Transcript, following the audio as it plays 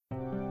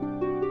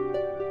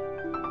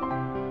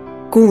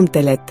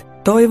Kuuntelet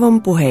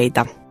Toivon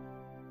puheita.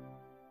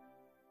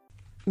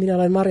 Minä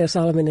olen Marja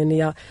Salminen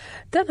ja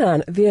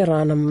tänään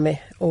vieraanamme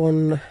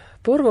on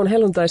Porvoon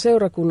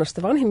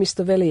helluntai-seurakunnasta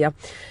vanhimmistoveli ja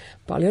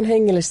paljon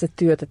hengellistä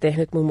työtä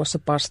tehnyt muun muassa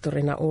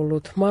pastorina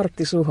ollut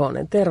Martti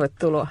Suhonen.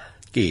 Tervetuloa.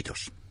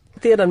 Kiitos.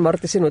 Tiedän,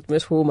 Martti, sinut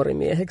myös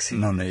huumorimieheksi.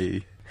 No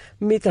niin.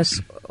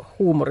 Mitäs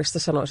huumorista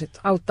sanoisit?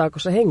 Auttaako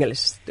se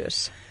hengellisessä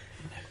työssä?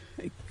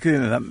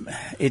 Kyllä,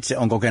 itse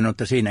olen kokenut,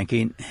 että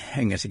siinäkin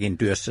hengessäkin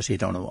työssä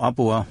siitä on ollut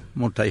apua,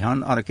 mutta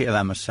ihan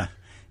arkielämässä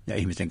ja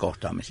ihmisten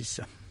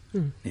kohtaamisissa.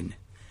 Niin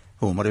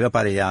huumoria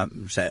pärjää,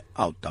 se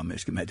auttaa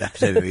myöskin meitä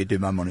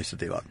selviytymään monissa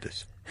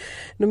tilanteissa.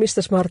 No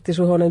mistäs Martti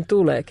Suhonen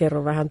tulee?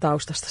 Kerro vähän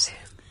taustastasi.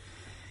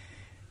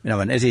 Minä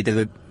olen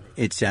esitellyt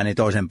itseäni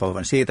toisen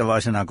polven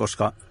siirtolaisena,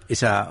 koska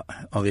isä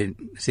oli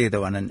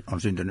siirtolainen,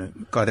 on syntynyt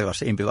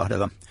Karjalassa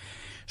Impilahdella.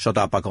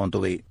 Sotapakoon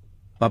tuli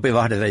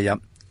Lapilahdelle ja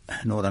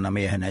nuorena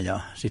miehenä ja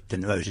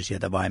sitten löysi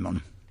sieltä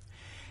vaimon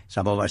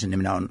savolaisen. Niin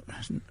minä olen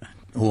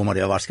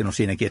huumoria laskenut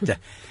siinäkin, että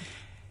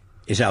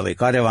isä oli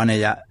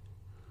karjalainen ja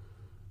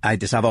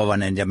äiti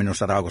savolainen ja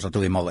minusta Raukossa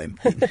tuli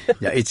molempiin.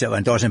 Ja itse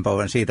olen toisen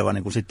polven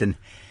siirtolainen, kun sitten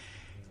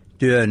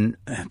työn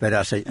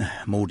perässä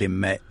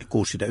muutimme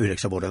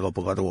 69 vuoden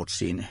lopulla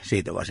Ruotsiin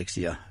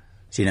siirtolaiseksi ja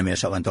siinä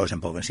mielessä olen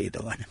toisen polven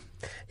siirtolainen.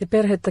 Ja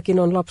perhettäkin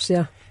on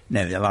lapsia?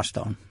 4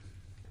 lasta on,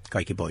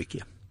 kaikki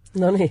poikia.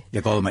 No niin.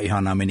 Ja 3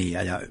 ihanaa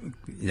miniä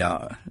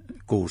ja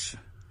 6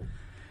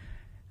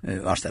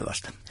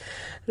 lastenlasta.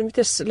 No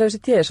miten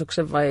löysit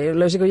Jeesuksen vai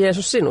löysikö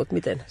Jeesus sinut?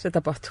 Miten se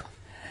tapahtuu?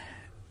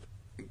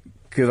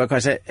 Kyllä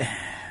kai se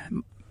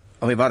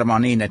oli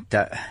varmaan niin,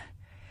 että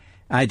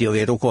äiti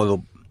oli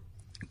rukoillut,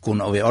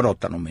 kun oli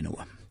odottanut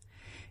minua.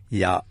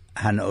 Ja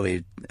hän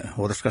oli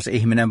huorskas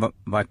ihminen,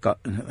 vaikka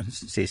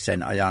siis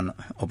sen ajan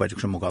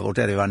opetuksen mukaan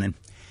luterilainen.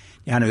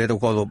 Ja hän oli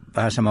rukoillut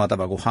vähän samalla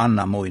tavalla kuin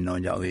Hanna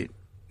muinoin ja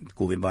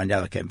kuulin vain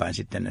jälkeenpäin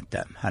sitten,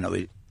 että hän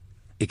oli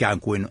ikään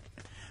kuin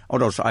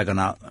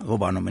odotusaikana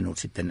luvannut minut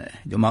sitten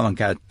Jumalan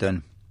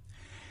käyttöön.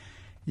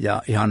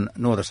 Ja ihan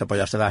nuoresta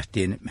pojasta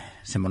lähtien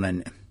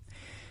semmoinen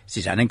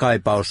sisäinen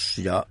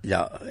kaipaus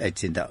ja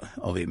etsintä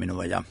oli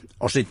minua. Ja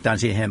osittain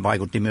siihen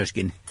vaikutti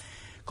myöskin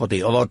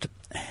kotiolot.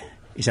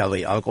 Isä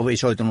oli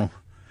alkoholisoitunut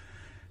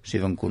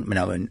silloin, kun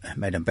minä olin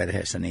meidän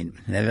perheessä niin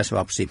 4.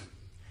 lapsi.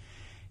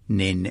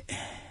 Niin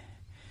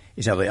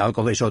isä oli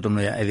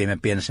alkoholisoitunut ja elimme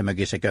pienessä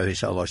mökissä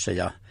köyhissä oloissa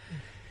ja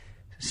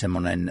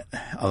semmoinen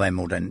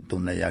alemmuuden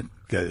tunne ja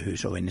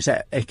köyhyys oli. Niin se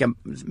ehkä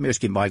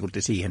myöskin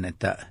vaikutti siihen,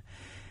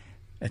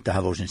 että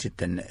halusin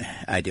sitten,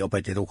 äiti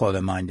opetti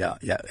rukoilemaan ja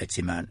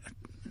etsimään,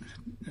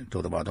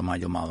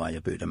 turvautumaan Jumalaan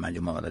ja pyytämään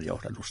Jumalalta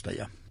johdatusta.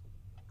 Ja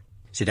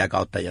sitä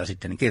kautta ja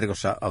sitten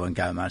kirkossa aloin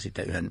käymään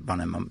sitten yhden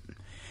vanhemman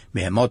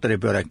miehen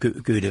moottoripyörän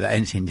kyydillä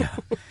ensin ja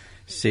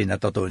siinä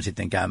totuin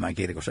sitten käymään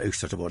kirkossa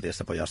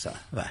 11-vuotiaasta pojassa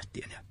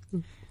lähtien. Ja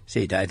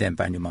siitä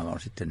eteenpäin Jumala on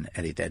sitten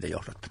eri teitä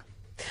johdattanut.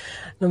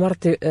 No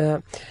Martti,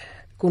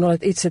 kun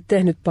olet itse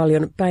tehnyt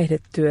paljon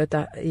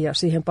päihdetyötä ja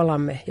siihen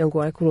palaamme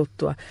jonkun ajan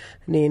kuluttua,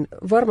 niin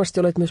varmasti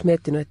olet myös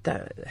miettinyt, että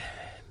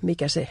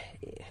mikä se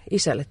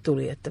isälle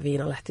tuli, että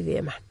viina lähti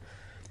viemään.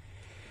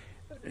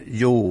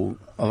 Juu,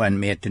 olen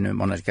miettinyt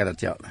monet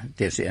kerrat ja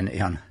tietysti en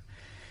ihan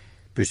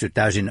pysty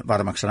täysin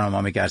varmaksi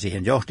sanomaan, mikä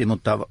siihen johti,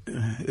 mutta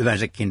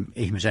yleensäkin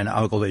ihmisen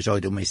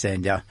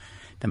alkoholisoitumiseen ja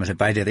tämmöisen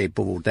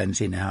päihderiippuvuuteen,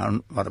 siinähän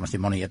on varmasti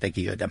monia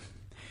tekijöitä,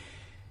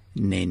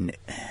 niin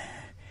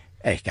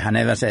ehkä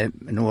hänellä se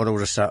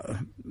nuoruudessa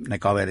ne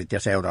kaverit ja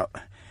seura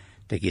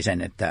teki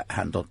sen, että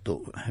hän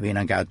tottui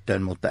viinan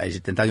käyttöön, mutta ei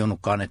sitten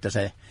tajunnutkaan, että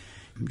se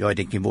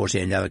joidenkin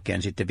vuosien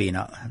jälkeen sitten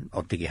viina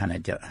ottikin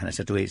hänet ja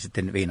hänessä tuli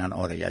sitten viinan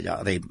orja ja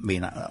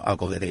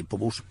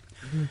alkoholiriippuvuus.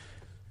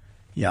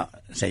 Ja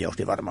se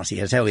johti varmaan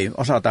siihen. Se oli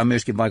osaltaan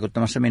myöskin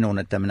vaikuttamassa minuun,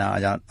 että minä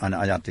aina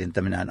ajattelin,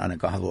 että minä en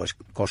ainakaan haluaisi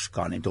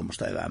koskaan niin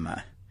tuommoista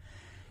elämää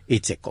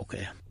itse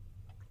kokea.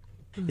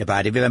 Ja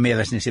päätin vielä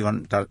mielessäni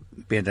silloin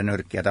pientä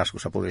nyrkkiä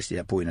taskussa puristin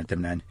ja puin, että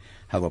minä en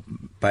halua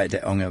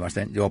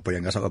päihdeongelmaisten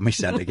juoppojen kanssa olla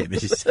missään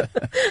tekemisissä.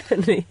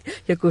 Niin,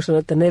 joku sanoi,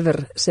 että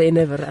never say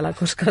never, älä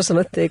koskaan sano,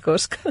 että ei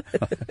koskaan.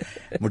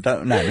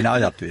 Mutta näin minä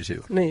ajattelin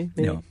silloin. Niin,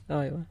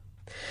 aivan.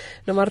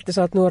 No Martti,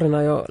 sä oot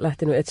nuorena jo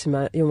lähtenyt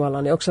etsimään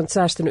Jumalaa, niin onko sä nyt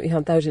säästynyt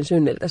ihan täysin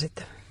synniltä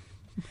sitten?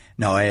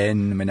 No en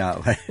minä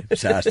ole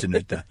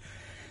säästynyt.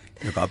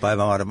 Joka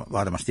päivä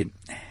varmasti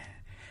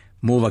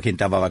muullakin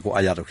tavalla kuin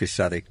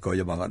ajatuksissa rikkoo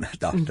Jumalan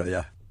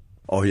tahtoja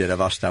ohjeita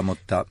vastaan,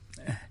 mutta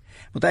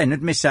en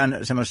nyt missään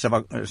semmoisessa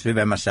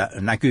syvemmässä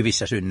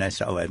näkyvissä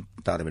synneissä ole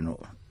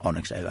tarvinnut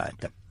onneksi elää,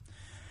 että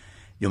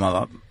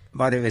Jumala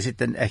varjeli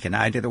sitten ehkä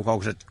nämä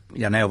äitirukoukset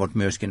ja neuvot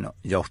myöskin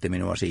johti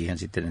minua siihen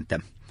sitten, että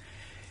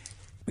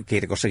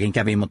kirkossakin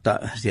kävin, mutta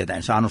sieltä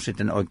en saanut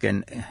sitten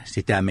oikein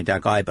sitä, mitä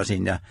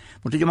kaipasin.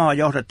 Mutta Jumala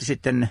johdatti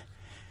sitten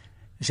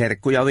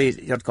serkkuja,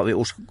 jotka oli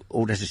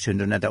uudesti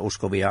syntyneitä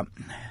uskovia,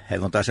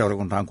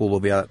 helluntai-seurakuntaan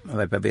kuuluvia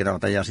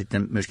leipäviralta ja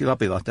sitten myöskin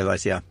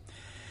lapilahtelaisia,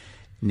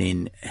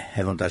 niin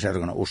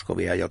helluntai-seurakunnan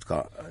uskovia,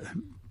 jotka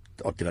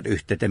ottivat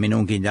yhteyttä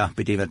minunkin ja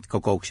pitivät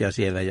kokouksia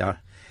siellä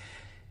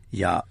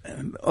Ja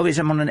oli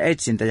semmoinen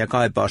etsintä ja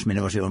kaipaus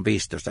minua silloin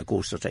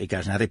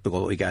 15-16-ikäisenä,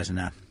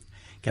 rippikouluikäisenä.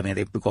 Kävin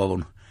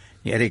rippikoulun,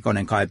 niin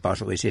erikoinen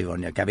kaipaus oli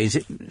silloin. Ja kävin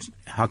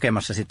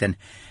hakemassa sitten,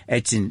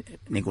 etsin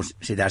niin kuin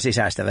sitä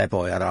sisäistä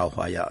lepoa ja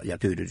rauhaa ja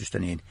tyydytystä,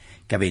 niin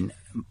kävin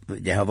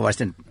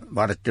jehovalaisten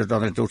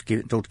vaartiotoiden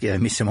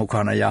tutkielmissa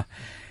mukana ja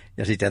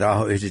sitten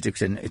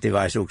rauhanyhdistyksen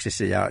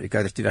tilaisuuksissa ja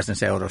köyristyväisten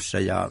seurassa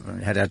ja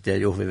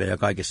herättäjän juhlille ja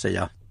kaikissa.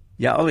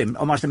 Ja oli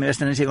omasta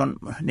mielestäni silloin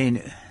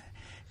niin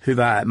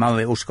hyvä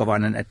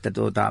malliuskovainen, että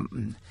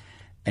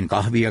en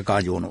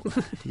kahviakaan juonut.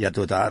 Ja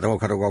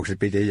ruokarukoukset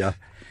piti ja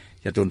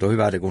tuntui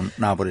hyvältä, kun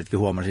naapuritkin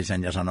huomasi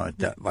sen ja sanoi,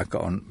 että vaikka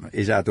on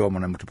isä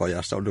tuommoinen, mutta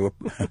pojassa on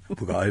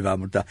mukaan hyvä.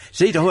 Mutta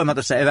siitä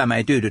huolimatta se elämä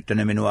ei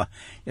tyydyttänyt minua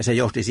ja se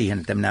johti siihen,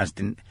 että minä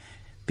sitten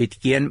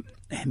pitkien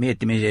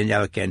miettimisen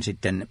jälkeen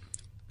sitten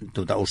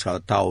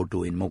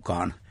uskaltauduin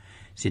mukaan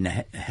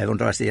sinne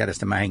helluntalaisten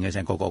järjestämään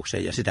hengelliseen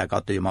kokoukseen ja sitä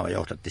kautta Jumala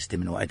johdatti sitten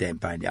minua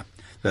eteenpäin ja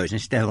löysin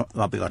sitten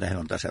Lapinlahden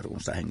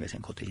helluntalaisseurakunnasta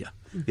hengellisen kotiin ja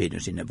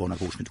viidyn sinne vuonna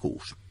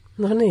 1966.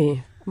 No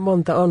niin,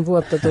 monta on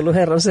vuotta tullut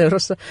Herran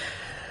seurassa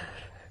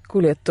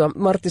kuljettua.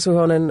 Martti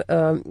Suhonen,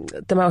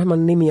 tämä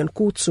ohjelman nimi on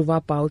Kutsu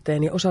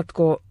vapauteen, ja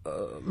osaatko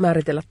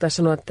määritellä tai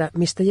sanoa, että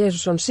mistä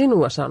Jeesus on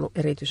sinua saanut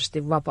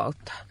erityisesti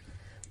vapauttaa?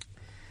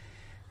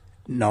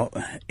 No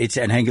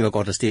itse en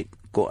henkilökohtaisesti,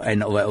 kun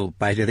en ole ollut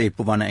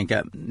päihderiippuvainen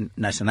enkä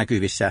näissä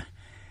näkyvissä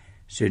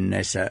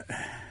synneissä,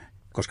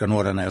 koska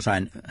nuorena jo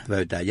sain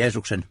löytää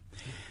Jeesuksen.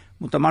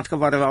 Mutta matkan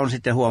varrella on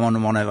sitten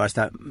huomannut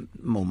monenlaista,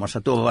 muun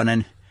muassa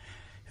tuollainen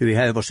hyvin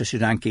helposti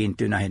sydän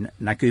kiintyy näihin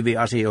näkyviin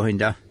asioihin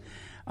ja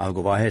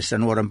alkuvaiheessa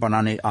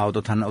nuorempana niin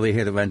autothan oli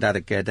hirveän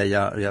tärkeitä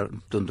ja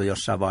tuntui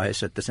jossain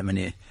vaiheessa, että se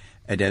meni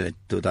edelle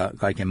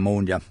kaiken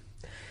muun. Ja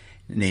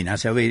niinhän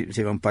se oli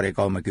silloin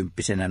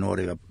 30-kolmekymppisenä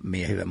nuorilla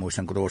miehillä.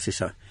 Muistan, kun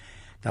Ruotsissa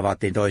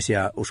tavattiin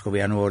toisia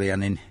uskovia nuoria,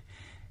 niin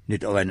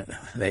nyt olen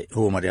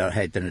huumoria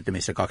heittänyt, että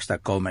missä 2 tai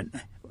 3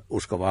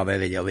 uskovaa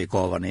veljeä oli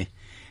koolla, niin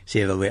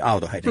siellä oli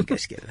auto heidän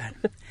keskellään.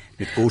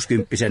 Nyt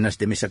 60-vuotiaana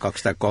sitten, missä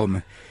 2 tai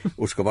 3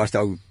 uskovasta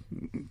on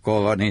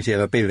koolla, niin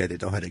siellä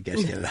pilletit on heidän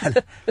keskellään.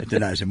 Että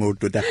näin se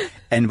muuttuu.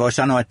 En voi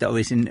sanoa, että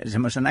olisin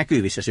semmoisessa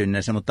näkyvissä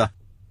synneissä, mutta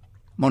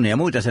monia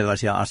muita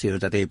sellaisia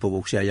asioita,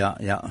 riippuvuuksia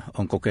ja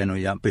on kokenut.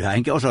 Ja Pyhä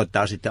Henki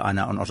osoittaa sitten,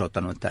 aina on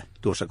osoittanut, että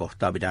tuossa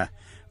kohtaa pitää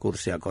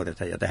kurssia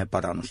korjata ja tehdä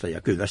parannusta.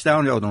 Ja kyllä sitä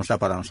on joutunut sitä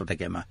parannusta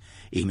tekemään.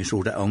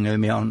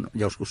 Ihmissuhdeongelmia on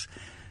joskus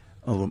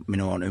ollut,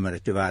 minua on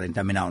ymmärretty väärin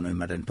tai minä olen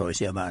ymmärtänyt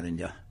toisia väärin.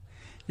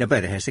 Ja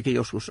perheessäkin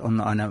joskus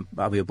on aina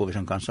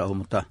aviopuolison kanssa ollut,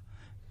 mutta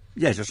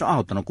Jeesus on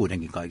auttanut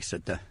kuitenkin kaikissa.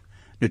 Että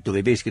nyt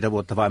tuli 50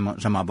 vuotta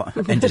vaimon sama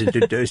entisen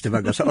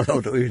tyttöystävän kanssa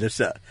odottu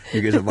yhdessä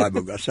nykyisen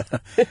vaimon kanssa.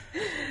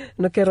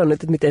 No kerro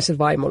nyt, että miten se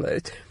vaimo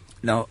löytyi.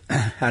 No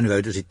hän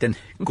löytyi sitten,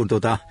 kun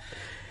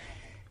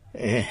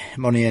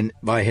monien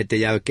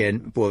vaiheiden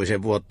jälkeen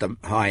puolisen vuotta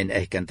hain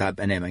ehkä tai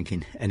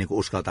enemmänkin, ennen kuin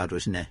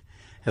uskaltauduin sinne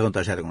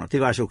helluntaisseurakunnan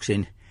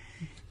tilaisuuksiin.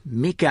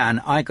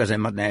 Mikään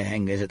aikaisemmat ne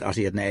hengelliset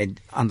asiat, ne ei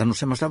antanut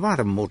semmoista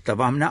varmuutta,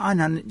 vaan minä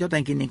aina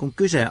jotenkin niin kuin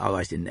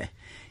kyseenalaistin ne.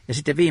 Ja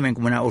sitten viimein,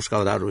 kun minä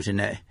uskaltauduin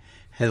sinne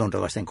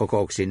helluntalaisten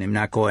kokouksiin, niin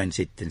minä koen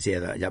sitten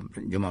siellä, ja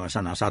Jumalan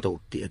sana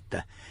satutti,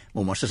 että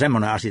muun muassa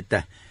semmoinen asia,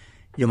 että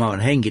Jumalan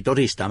henki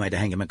todistaa meidän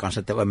henkemme kanssa,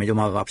 että olemme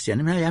Jumalan lapsia,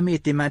 niin minä jäin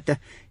miettimään, että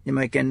ja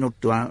melkein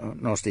nuttua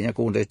nostin ja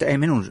kuuntelin, että ei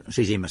minun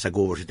sisimmässä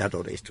kuulu sitä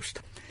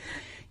todistusta.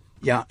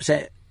 Ja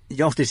se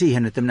johti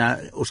siihen, että minä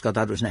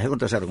uskaltauduin sinne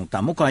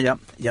helluntaisseurakuntaan mukaan,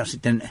 ja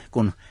sitten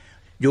kun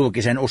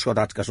julkisen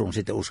uskoratkaisun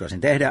sitten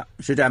uskalsin tehdä,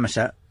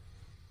 sydämessä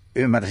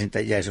ymmärsin, että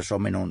Jeesus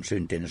on minun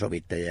syntien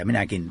sovittaja, ja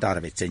minäkin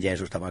tarvitsen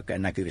Jeesusta, vaikka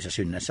en näkyvissä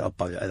synneissä ole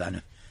paljon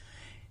elänyt.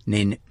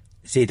 Niin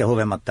siitä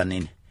huolimatta,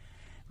 niin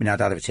minä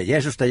tarvitsen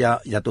Jeesusta, ja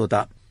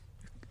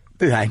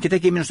Pyhä Henki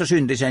teki minusta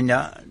syntisen,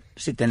 ja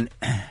sitten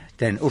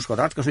tein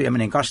uskoratkaisun, ja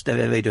menin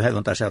kasteelle, ja liityin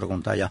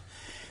helluntaisseurakuntaan, ja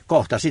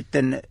kohta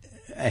sitten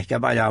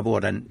ehkä vajaa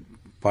vuoden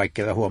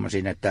paikkeilla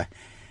huomasin, että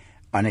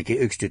ainakin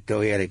yksi tyttö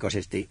oli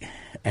erikoisesti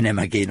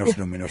enemmän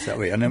kiinnostunut minusta.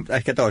 Oli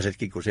ehkä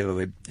toisetkin, kun siellä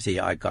oli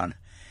siihen aikaan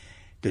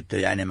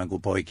tyttöjä enemmän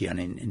kuin poikia,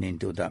 niin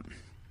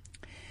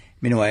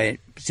minua ei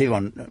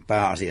silloin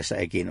pääasiassa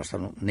ei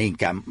kiinnostanut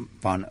niinkään,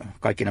 vaan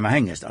kaikki nämä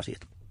hengelliset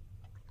asiat.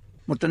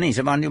 Mutta niin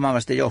se vaan Jumala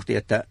sitten johti,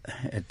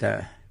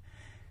 että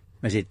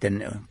me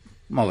sitten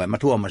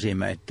molemmat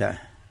huomasimme, että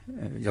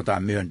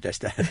jotain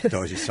myönteistä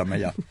toisissamme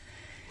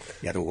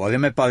ja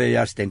rukoilimme paljon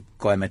ja sitten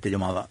koemme, että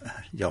Jumala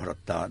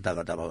johdattaa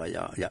tällä tavalla.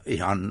 Ja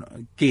ihan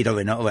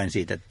kiitollinen olen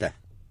siitä, että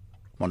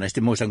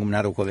monesti muistan, kun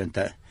minä rukoilin,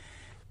 että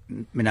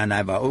minä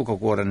näin vaan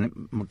ulkokuoren,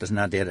 mutta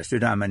sinä tiedät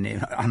sydämen,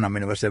 niin anna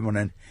minulle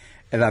semmoinen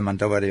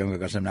elämäntoveri, jonka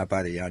kanssa minä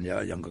pärjään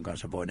ja jonka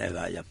kanssa voin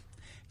elää. Ja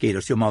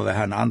kiitos Jumalalle,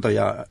 hän antoi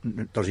ja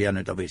tosiaan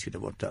nyt on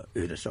 50 vuotta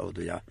yhdessä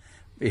oltu ja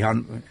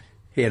ihan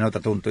hienolta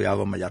tuntuu ja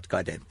haluamme jatkaa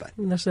eteenpäin.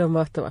 No se on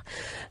mahtavaa.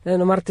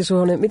 No Martti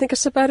Suhonen,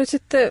 mitenkäs sä päädyit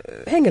sitten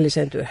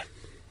hengelliseen työhön?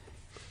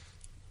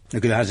 No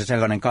kyllähän se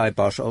sellainen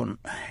kaipaus on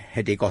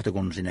heti kohta,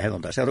 kun sinne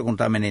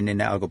helluntaisseurakuntaan menin, niin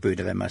ne alkoi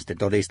pyytelemään sitten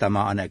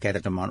todistamaan aina ja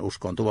kertomaan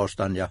uskon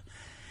tulostaan. Ja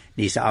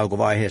niissä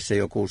alkuvaiheessa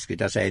jo 67-8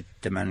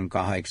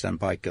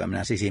 paikalla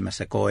minä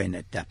sisimmässä koin,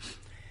 että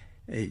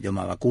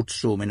Jumala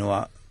kutsuu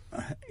minua,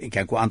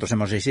 ikään kuin antoi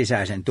semmoisen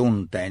sisäisen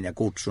tunteen ja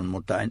kutsun,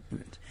 mutta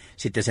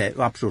sitten se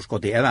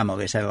lapsuuskotielämä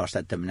oli sellaista,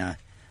 että minä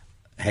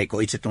heikko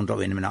itsetunto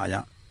oli, niin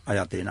minä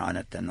ajattelin aina,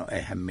 että no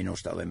eihän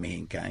minusta ole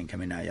mihinkään, enkä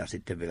minä. Ja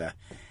sitten vielä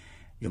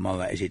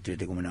Jumala esittyi,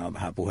 että kun minä olen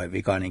vähän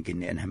puhevikainenkin,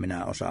 niin enhän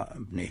minä osaa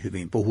niin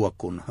hyvin puhua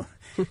kuin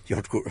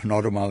jotkut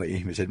normaali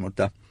ihmiset,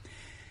 mutta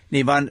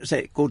niin vaan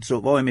se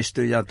kutsu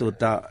voimistui ja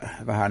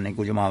vähän niin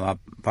kuin Jumala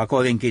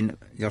pakolinkin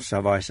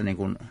jossain vaiheessa niin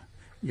kuin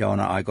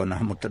Joona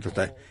aikoinaan, mutta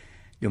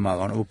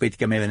Jumala on ollut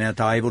pitkämielinen ja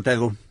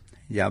taivutellut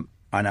ja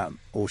aina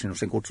uusinut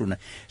sen kutsun.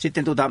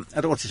 Sitten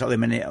Ruotsissa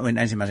olin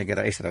ensimmäisen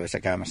kerran Israelissa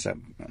käymässä,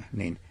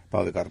 niin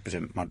Pauli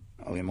Karppisen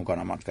oli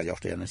mukana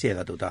matkanjohtajana.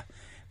 Siellä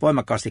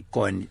voimakkaasti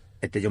koin,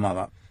 että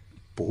Jumala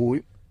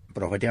puhui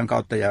profetian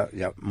kautta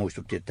ja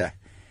muistutti, että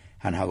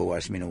hän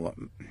haluaisi minua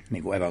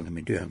niin kuin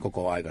evankeliumin työhön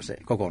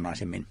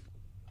kokonaisemmin.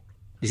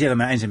 Niin siellä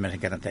mä ensimmäisen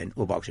kerran tein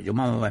lupauksen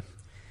Jumalalle,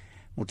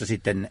 mutta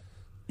sitten,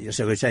 ja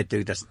se oli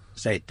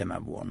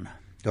 77 vuonna,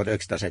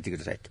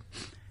 1977.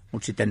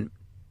 Mutta sitten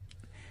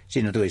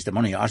siinä tuli sitten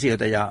monia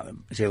asioita ja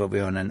Silvo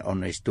Vihonen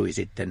onnistui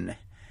sitten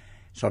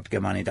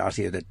sotkemaan niitä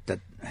asioita, että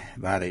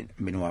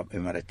minua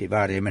ymmärrettiin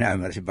väärin ja minä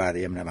ymmärsin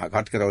väärin ja minä vähän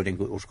katkeroitin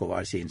kuin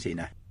uskovaisiin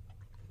siinä,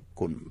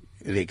 kun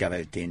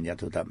ylikäveltiin. Ja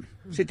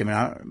sitten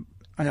minä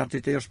ajattelin,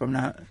 että jospa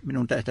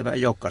minun tehtävä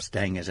ei olekaan sitä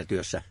hengessä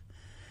työssä.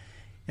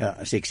 Ja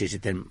siksi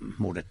sitten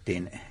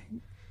muutettiin,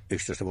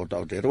 11 vuotta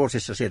oltiin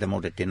Ruotsissa, sieltä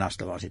muutettiin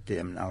Nastavaan sitten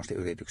ja minä ostin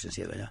yrityksen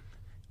siellä ja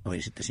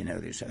olin sitten siinä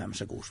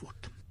yrityselämässä 6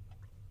 vuotta.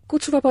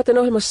 Kutsuvapauteen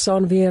ohjelmassa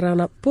on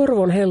vieraana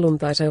Porvoon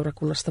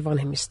helluntai-seurakunnasta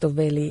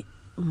vanhemmistoveli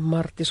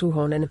Martti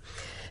Suhonen.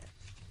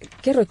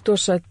 Kerroit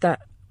tuossa, että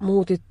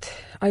muutit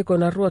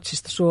aikoinaan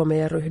Ruotsista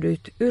Suomeen ja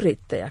ryhdyit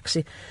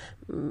yrittäjäksi.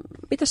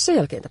 Mitäs sen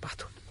jälkeen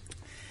tapahtui?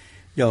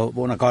 Joo,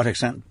 vuonna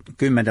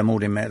 1980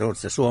 muutimme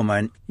Ruotsista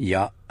Suomeen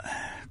ja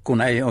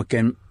kun ei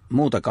oikein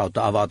muuta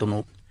kautta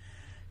avautunut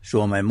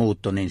Suomeen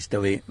muutto, niin sitten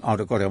oli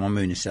autokorjaamon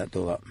myynnissä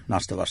tuolla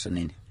Nastavassa,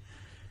 niin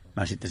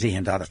mä sitten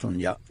siihen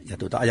tartun ja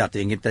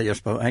ajattelinkin, että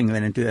jospa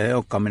hengellinen työ ei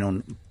olekaan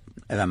minun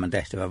elämän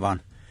tehtävä,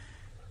 vaan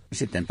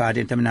sitten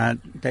päätin, että minä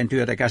tein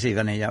työtä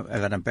käsilläni ja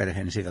elätän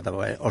perheeni sillä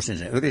tavoin. Ostin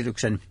sen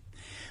yrityksen,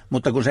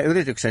 mutta kun sen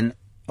yrityksen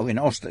olin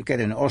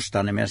kerennyt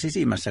ostaa, niin minä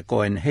sisimmässä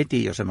koin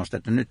heti jo semmoista,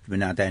 että nyt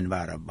minä tein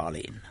väärän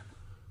valinnan.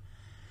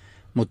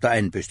 Mutta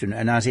en pystynyt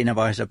enää siinä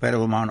vaiheessa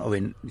perumaan.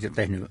 Olin jo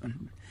tehnyt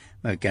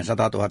melkein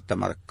 100 000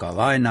 markkaa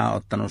lainaa,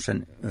 ottanut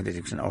sen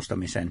yrityksen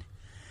ostamisen.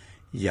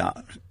 Ja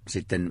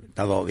sitten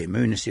talo oli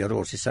myynnissä jo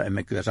Ruotsissa.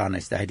 Emme kyllä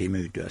saaneet sitä heti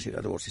myytyä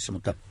siellä Ruotsissa.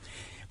 Mutta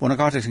vuonna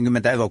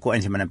 1980 elokuun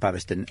 1. päivä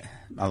sitten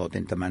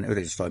aloitin tämän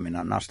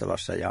yritystoiminnan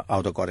Nastavassa. Ja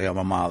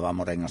autokorjaamo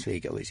maalaamo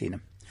rengasliike oli siinä.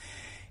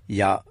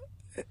 Ja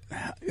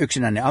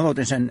yksinäni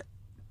aloitin sen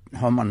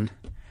homman.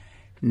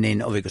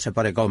 Niin oliko se 2-3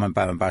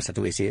 päivän päästä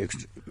tuli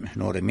yksi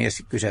nuori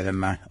mies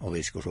kyselemään,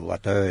 olisiko sulla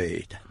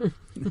töitä.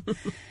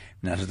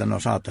 Minä sanoin, että no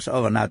saattaisi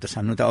olla,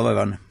 näyttäisihän noita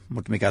olevan,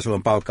 mutta mikä sulla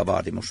on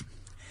palkkavaatimus?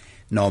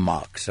 No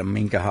maksa,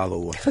 minkä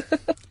haluat.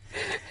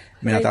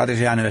 Minä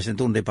tarvitsin hänelle sen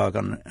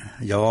tuntipalkan,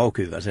 joo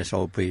kyllä se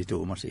sopii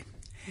tuumasi.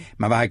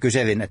 Mä vähän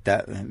kyselin,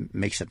 että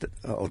miksi,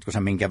 ootko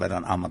sä minkä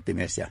verran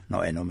ammattimies, ja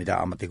no en ole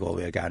mitään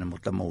ammattikouluja käynyt,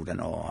 mutta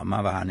muuten oon.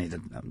 Mä vähän niitä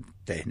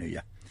tehnyt,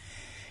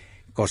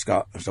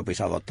 koska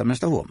sopisi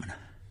aloittamista huomenna.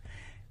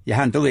 Ja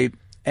hän tuli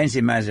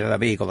ensimmäisellä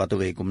viikolla,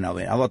 kun minä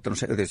olin aloittanut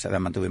sen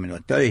yrityselämän, tuli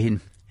minulle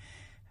töihin.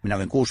 Minä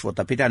olin 6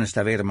 vuotta pitänyt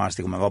sitä firmaa,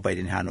 kun mä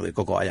lopetin, hän oli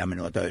koko ajan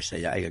minua töissä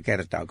ja eikä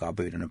kertaakaan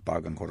pyytänyt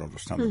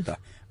palkankorotusta, mutta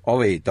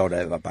oli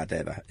todella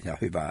pätevä ja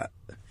hyvä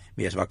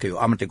mies, vaikka ei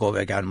ole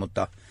ammattikouluja käynyt,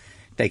 mutta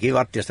teki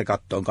lattiasta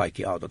kattoon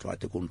kaikki autot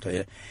laittoi kuntoon.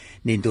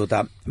 Niin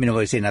minulla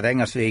oli siinä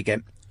rengasliike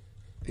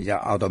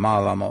ja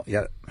automaalaamo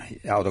ja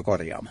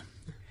autokorjaamo.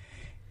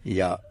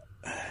 Ja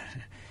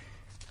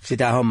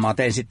sitä hommaa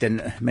tein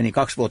sitten, meni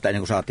 2 vuotta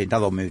ennen kuin saatiin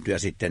talon myytyä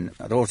sitten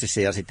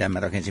Ruotsissa ja sitten me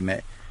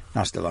rakensimme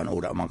Nastavan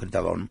uuden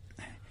omakotitalon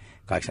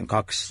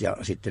 82 ja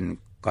sitten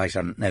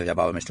 84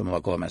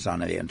 valmistumalla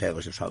 304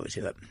 teollisuushalli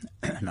siellä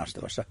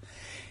Nastavassa.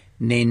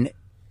 Niin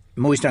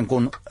muistan,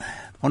 kun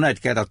monet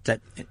kerrat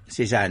se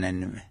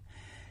sisäinen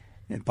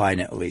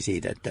paine oli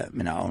siitä, että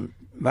minä olen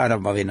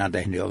väärän valinnan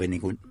tehnyt, oli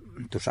niin kuin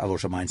tuossa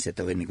alussa mainitsin,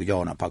 että oli niin kuin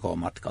Joona pakoon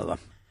matkalla.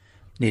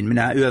 Niin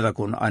minä yöllä,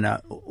 kun aina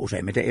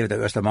useimmiten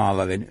iltayöstä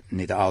maalailin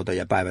niitä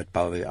autoja, päivät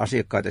palvelin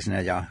asiakkaita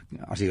sinne ja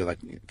asioilla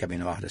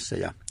kävin Lahdessa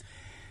ja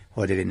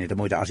hoitelin niitä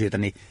muita asioita,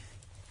 niin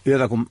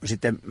yöllä kun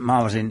sitten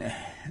maalasin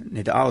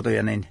niitä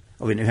autoja, niin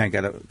olin yhden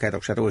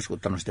kerroksen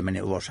ruiskuttanut, sitten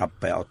menin ulos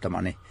happea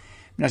ottamaan, niin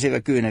minä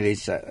siellä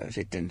kyynelissä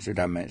sitten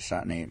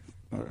sydämessä niin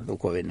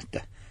rukoilin,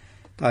 että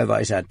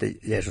taivaan Isä, että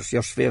Jeesus,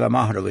 jos vielä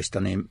mahdollista,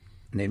 niin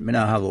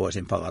minä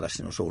haluaisin palata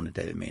sinun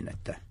suunnitelmiin,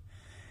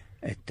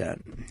 että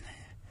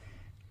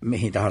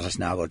mihin tahansa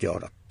sinä voit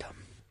johdattaa.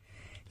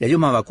 Ja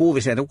Jumala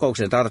kuuviseen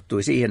rukoukseen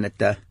tarttui siihen,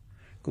 että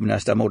kun minä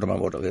sitä muutaman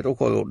vuoden olin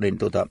rukoillut, niin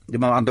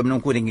Jumala antoi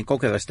minun kuitenkin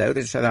kokeilla sitä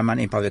yrityselämää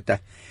niin paljon, että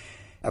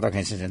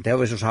rakensin sen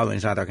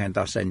teollisuushallin, sain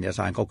rakentaa sen ja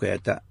sain kokea,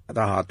 että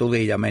rahaa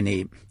tuli ja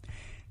meni.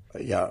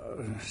 Ja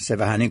se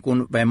vähän niin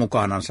kuin vei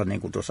mukanansa,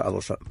 niin kuin tuossa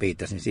alussa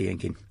viittasin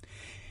siihenkin.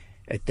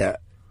 että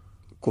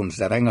kun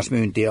sitä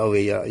rengasmyyntiä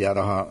oli ja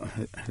raha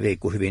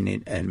liikkui hyvin,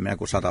 niin en minä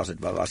kuin 100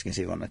 vaan laskin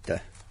silloin, että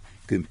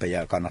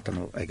 10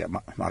 kannattanut eikä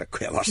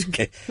markkoja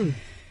laskea.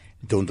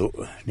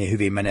 Tuntui niin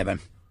hyvin menevän.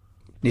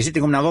 Niin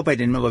sitten kun minä lopetin,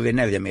 niin minulla oli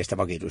 4 miestä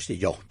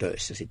vakituisesti jo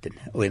töissä sitten.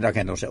 Olin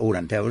rakentanut sen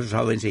uuden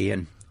teollisuushallin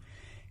siihen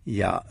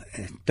ja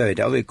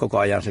töitä oli koko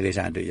ajan, se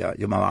lisääntyi ja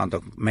Jumala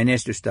antoi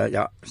menestystä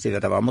ja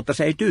sillä tavalla, mutta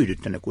se ei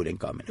tyydyttänyt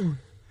kuitenkaan minua.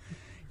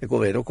 Ja kun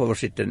oli rukous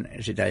sitten,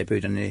 sitä ei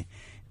pyytänyt, niin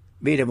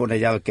 5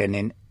 vuoden jälkeen,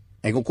 niin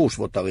ei kun 6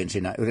 vuotta olin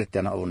siinä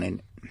yrittäjänä ollut,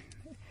 niin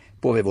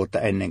puoli vuotta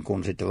ennen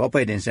kuin sitten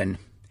lopetin sen,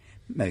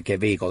 melkein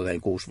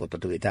viikolleen 6 vuotta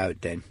tuli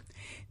täyteen,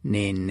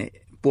 niin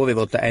puoli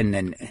vuotta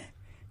ennen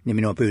niin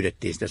minua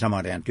pyydettiin sitten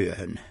Samarian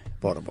työhön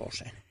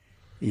Porvooseen.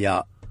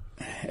 Ja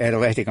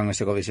Eero Lehtikangas,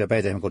 joka oli siellä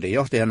päihteiden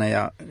johtajana,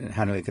 ja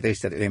hän oli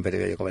Krister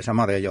Limperio, joka oli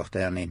Samarian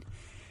johtaja, niin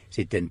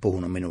sitten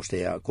puhunut minusta.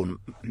 Ja kun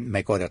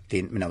me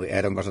korjattiin, minä olin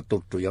Eeron kanssa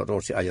tuttu jo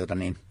Ruotsin ajoilta,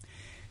 niin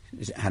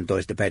hän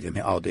toi sitten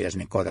päihteiden autoja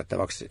sinne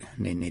korjattavaksi,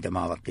 niin niitä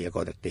maalattiin ja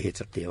korjattiin,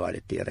 hitsattiin ja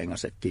vaihdettiin ja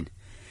rengasettiin.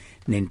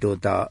 Niin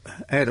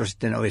Eero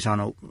sitten oli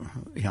saanut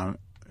ihan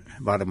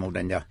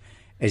varmuuden ja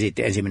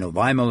esitti ensin minun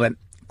vaimolle,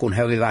 kun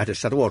he oli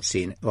lähdössä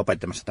Ruotsiin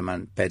lopettamassa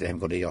tämän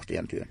päihteiden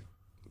johtajan työn.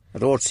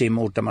 Ruotsiin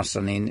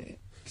muuttamassa, niin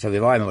se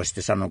oli vaimolle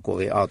sitten sanonut, kun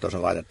oli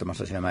autonsa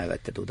laitettamassa siellä mäellä,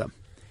 että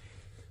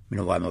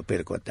minun vaimo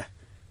Pirko, että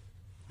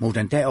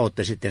muuten te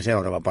olette sitten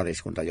seuraava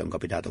pariskunta, jonka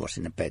pitää tulla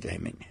sinne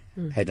Petreheimin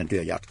heidän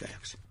työn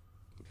jatkajaksi.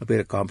 No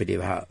Pirkkahan piti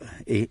vähän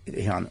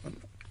ihan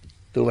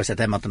tullessa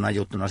temmatuna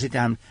juttuna.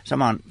 Sitten hän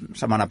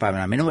samana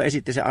päivänä minulle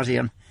esitti sen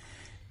asian,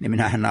 niin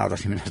minähän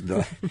naurasin. Minä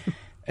sanoin,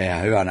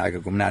 eihän hyvänä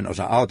aika, kun minä en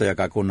osaa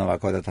autojakaan kunnolla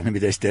koeteta, niin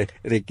miten sitten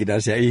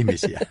rikkinäisiä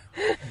ihmisiä.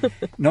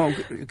 No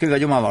kyllä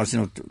Jumala on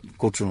sinut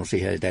kutsunut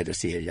siihen ja teitä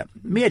siihen. Ja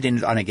mietin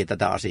nyt ainakin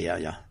tätä asiaa.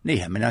 Ja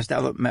niinhän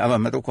me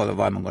aloimme rukoilla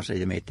vaimon kanssa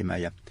ja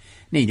miettimään. Ja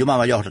niin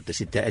Jumala johdatti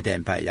sitten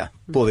eteenpäin. Ja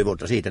puoli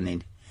vuotta siitä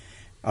niin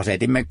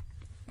asetimme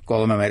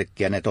 3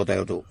 merkkiä, ne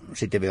toteutui.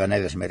 Sitten vielä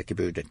 4. merkki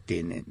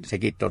pyytettiin, niin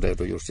sekin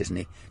toteutui justis.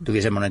 Niin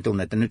tuli semmoinen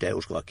tunne, että nyt ei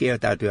uskalla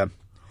kieltäytyä.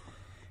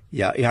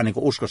 Ja ihan niin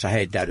kuin uskossa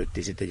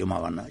heittäydyttiin sitten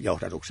Jumalan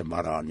johdatuksen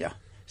varaan. Ja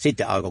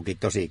sitten alkoikin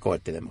tosi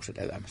koettelemukset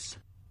elämässä.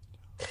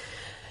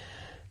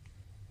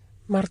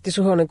 Martti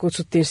Suhonen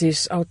kutsuttiin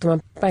siis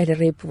auttamaan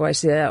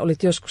päihderiippuvaisia ja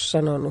olit joskus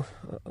sanonut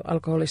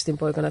alkoholistin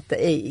poikana, että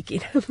ei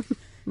ikinä.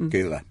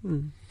 Kyllä,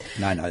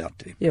 näin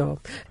ajattelin. Joo.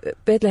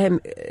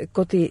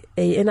 Bethlehem-koti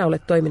ei enää ole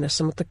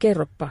toiminnassa, mutta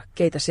kerropa,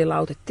 keitä siellä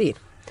autettiin.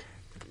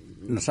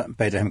 No,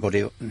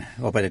 Bethlehem-koti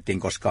lopetettiin,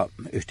 koska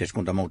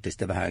yhteiskunta muutti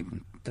sitten vähän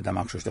tätä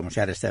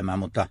maksuistumusjärjestelmää,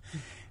 mutta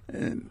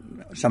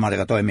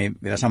Samarilla toimii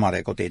vielä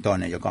Samaria-koti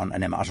toinen, joka on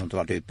enemmän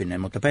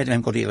asuntolatyyppinen, mutta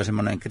Bethlehem-koti oli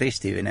semmoinen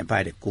kristillinen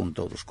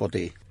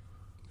päihdekuntoutuskoti,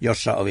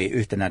 jossa oli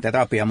yhtenä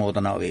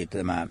terapiamuotona oli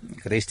tämä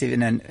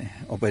kristillinen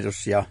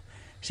opetus ja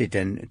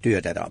sitten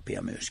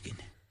työterapia myöskin.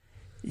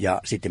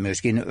 Ja sitten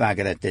myöskin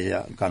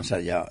lääkäreiden kanssa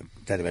ja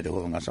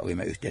terveydenhuollon kanssa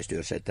olimme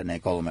yhteistyössä, että ne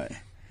 3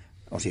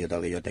 osiota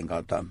oli, joten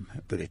kautta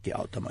pyrittiin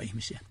auttamaan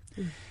ihmisiä.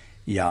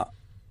 Ja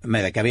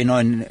meillä kävi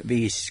noin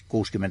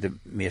 5-60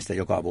 miestä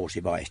joka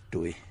vuosi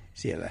vaihtui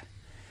siellä.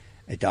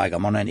 Että aika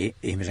monen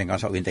ihmisen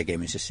kanssa olin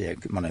tekemisessä ja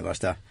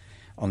monenlaista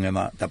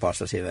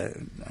ongelmatapausta siellä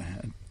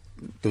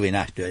tuli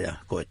nähtyä ja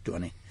koettua.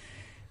 Niin.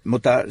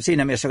 Mutta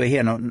siinä mielessä oli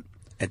hieno,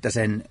 että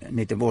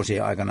niiden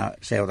vuosien aikana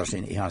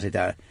seurasin ihan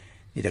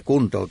niitä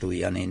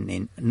kuntoutujia,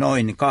 niin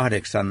noin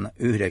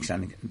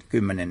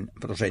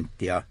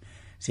 8-9-10%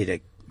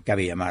 siitä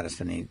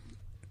kävijämäärästä niin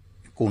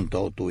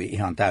kuntoutui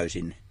ihan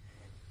täysin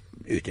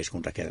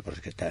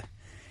yhteiskuntakelpoiseksi.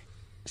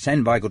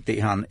 Sen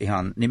vaikutti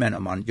ihan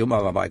nimenomaan,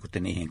 Jumala vaikutti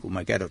niihin, kun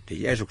me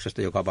kerrottiin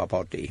Jeesuksesta, joka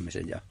vapautti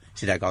ihmisen ja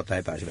sitä kautta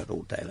he pääsivät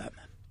uuteen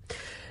elämään.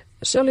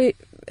 Se oli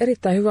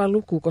erittäin hyvä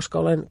luku, koska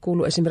olen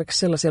kuullut esimerkiksi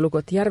sellaisia lukuja,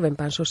 että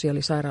Järvenpään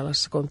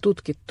sosiaalisairaalassa, kun on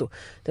tutkittu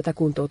tätä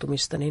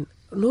kuntoutumista, niin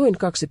noin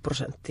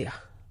 2%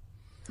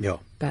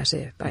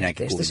 pääsee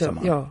päihteistä.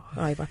 Joo,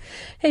 aivan.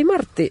 Hei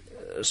Martti,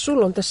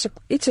 sulla on tässä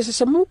itse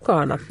asiassa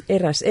mukana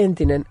eräs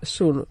entinen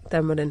sun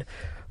tämmöinen,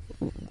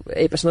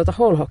 eipä sanota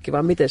holhokki,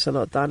 vaan miten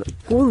sanotaan,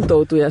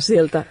 kuntoutuja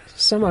sieltä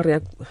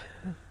Samaria.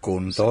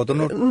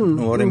 Kuntoutunut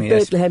nuori mies.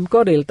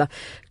 Bethlehem-kodilta,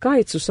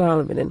 Kaitsu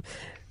Salminen.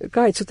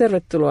 Kaitsu,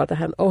 tervetuloa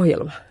tähän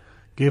ohjelmaan.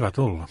 Kiva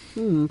tulla.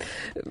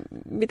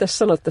 Mitäs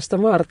sanot tästä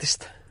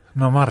Martista?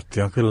 No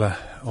Martti on kyllä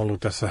ollut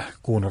tässä,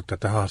 kuunnellut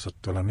tätä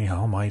haastattelua, niin ihan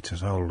oma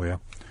itsensä ollut ja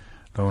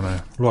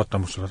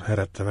luottamusta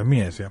herättävä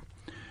mies. Ja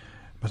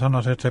mä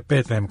sanoisin, että se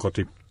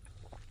Bethlehem-koti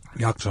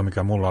jakso,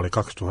 mikä mulla oli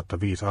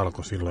 2005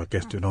 alkoi silloin ja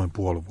kesti noin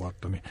puoli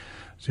vuotta, niin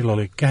silloin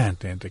oli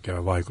käänteen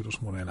tekevä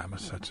vaikutus mun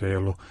elämässä. Että se ei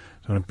ollut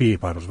sellainen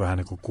piipahdus vähän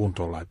niin kuin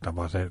kuntoon laittaa,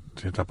 vaan se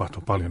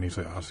tapahtui paljon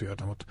isoja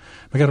asioita. Mutta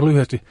mä kerron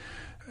lyhyesti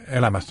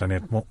elämästäni,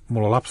 että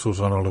mulla lapsuus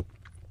on ollut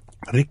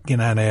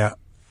rikkinäinen ja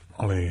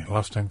oli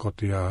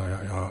lastenkotia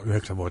ja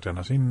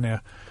 9-vuotiaana sinne. Ja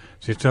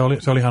sitten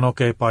se oli ihan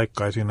okei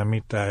paikka, ei siinä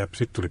mitään. Ja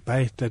sitten tuli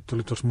päihteet,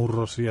 tuli tuossa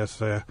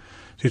murrosiässä. Ja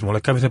sitten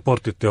mulle kävi se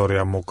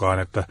porttiteorian mukaan,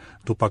 että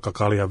tupakka,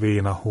 kalja,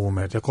 viina,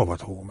 huumeet ja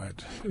kovat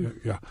huumeet.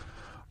 Ja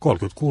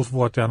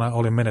 36-vuotiaana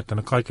olin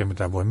menettänyt kaiken,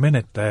 mitä voi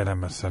menettää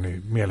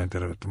elämässäni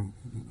mielenterveyttä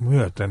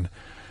myöten.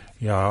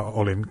 Ja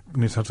olin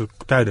niin sanotusti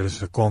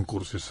täydellisessä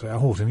konkurssissa ja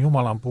huusin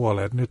Jumalan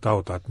puoleen, että nyt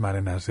auta, että mä en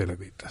enää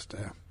selviä tästä.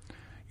 Ja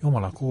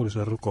Jumala kuuli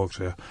sen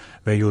rukouksen ja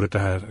vei juuri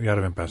tähän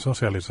Järvenpään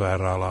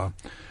sosiaalisairaalaan.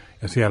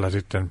 Ja siellä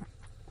sitten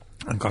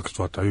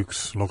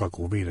 2001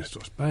 lokakuun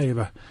 15.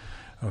 päivä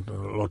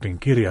otin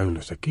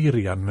kirjahyllystä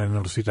kirjan. En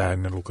ollut sitä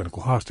ennen lukenut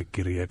kuin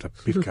haastekirjeitä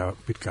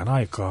pitkään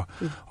aikaa.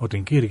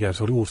 Otin kirjan,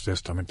 se oli Uusi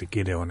testamentti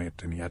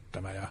Gideoneiden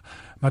jättämä. Ja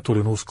mä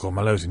tulin uskoon,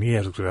 mä löysin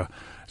Jeesuksen. Ja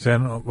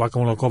sen, vaikka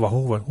mulla on kova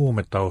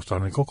huumetausta,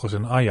 niin koko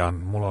sen ajan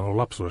mulla on ollut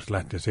lapsuudesta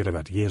lähtien selvää,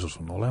 että Jeesus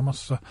on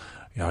olemassa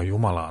ja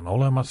Jumala on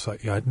olemassa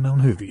ja että ne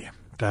on hyviä.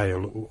 Tämä ei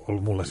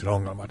ollut mulle siinä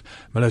ongelma.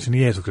 Mä löysin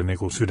Jeesuksen niin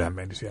kuin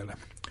sydämeni siellä.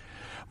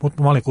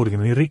 Mutta mä olin kuitenkin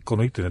niin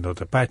rikkonut itteni,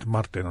 että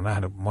Martin on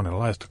nähnyt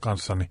monenlaista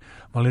kanssa, niin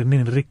mä olin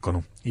niin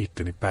rikkonut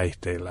itteni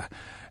päihteillä,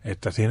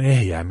 että siihen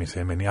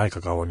ehjäämiseen meni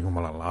aika kauan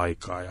Jumalalla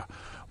aikaa. Ja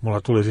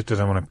mulla tuli sitten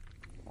semmoinen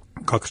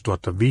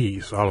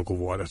 2005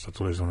 alkuvuodesta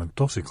tuli semmoinen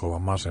tosi kova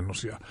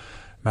masennus ja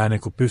mä en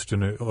niin kuin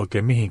pystynyt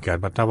oikein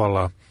mihinkään. Mä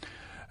tavallaan,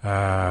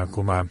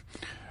 kun mä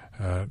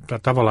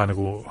tavallaan niin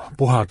kuin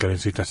puhaltelin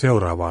sitä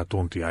seuraavaa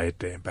tuntia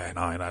eteenpäin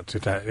aina. Että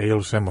sitä ei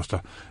ollut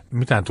semmoista,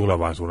 mitään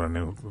tulevaisuuden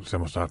niin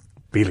semmoista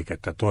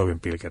pilkettä,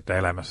 toivinpilkettä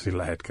elämässä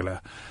sillä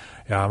hetkellä.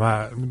 Ja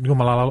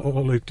Jumalalla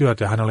oli työt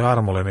ja hän oli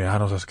armollinen ja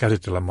hän osasi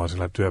käsitellä mua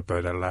sillä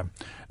työpöydällä,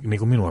 niin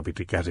kuin minua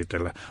piti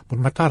käsitellä.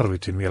 Mutta mä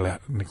tarvitsin vielä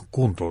niin kuin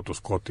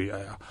kuntoutuskotia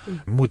ja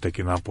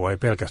muitakin apua, ei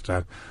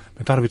pelkästään.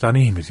 Me tarvitaan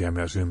ihmisiä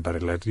myös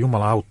ympärille. Että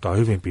Jumala auttaa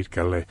hyvin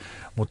pitkälle,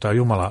 mutta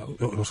Jumala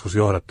joskus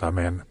johdattaa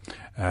meidän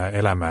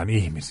elämään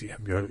ihmisiä,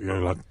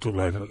 joilla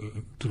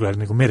tulee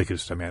niin kuin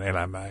merkitystä meidän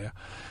elämään. Ja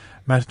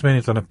mä sitten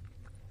menin tuonne,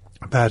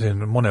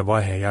 pääsin monen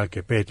vaiheen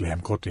jälkeen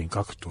Bethlehem-kotiin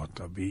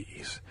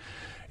 2005.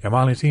 Ja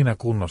mä olin siinä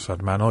kunnossa,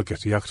 että mä en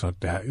oikeasti jaksanut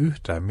tehdä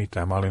yhtään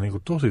mitään. Mä olin niin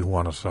kuin tosi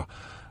huonossa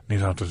niin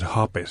sanotusti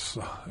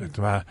hapessa.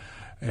 Että mä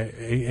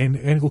ei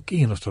niin kuin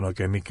kiinnostunut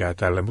oikein mikään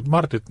tälle. Mutta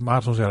mä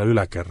asun siellä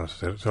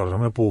yläkerrassa. Se oli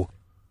semmoinen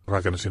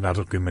puurakennus, siinä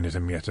asui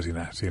 10 miestä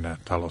siinä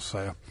talossa.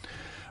 Ja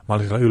mä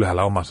olin siellä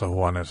ylhäällä omassa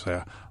huoneessa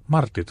ja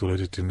Martti tuli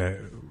sitten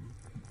sinne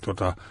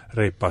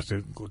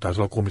reippaasti,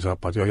 taisi olla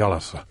kumisaappaat jo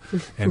jalassa,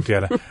 en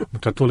tiedä,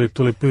 mutta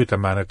tuli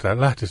pyytämään,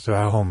 että lähtisi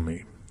vähän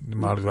hommiin.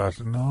 Mä olin vaan,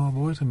 no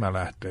voisin mä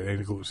lähteä, ei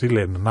niin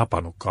silleen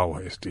napannut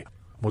kauheasti.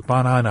 Mutta mä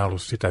oon aina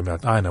ollut sitä mieltä,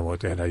 että aina voi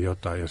tehdä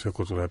jotain, jos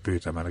joku tulee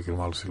pyytämään, niin kyllä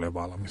mä olin silleen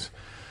valmis.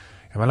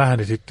 Ja mä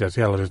lähdin sitten, ja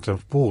siellä oli sitten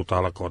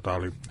puutalkoota,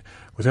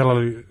 kun siellä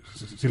oli,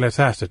 silleen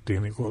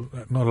säästettiin niin kuin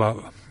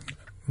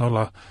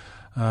noilla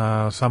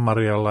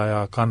Samarialla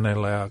ja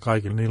Kanneilla ja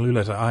kaikilla, niillä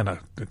yleensä aina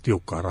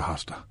tiukkaa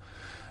rahasta.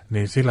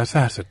 Niin sillä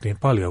säästettiin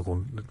paljon,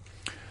 kun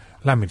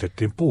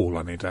lämmitettiin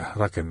puulla niitä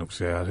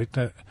rakennuksia ja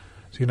sitten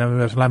siinä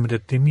myös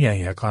lämmitettiin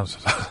miehiä kanssa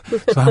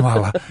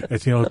samalla, että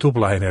siinä oli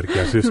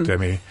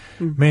tuplaenergiasysteemi.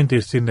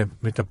 Mentiin sinne,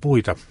 mitä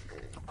puita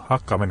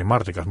hakkaa meni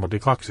Martin kanssa, me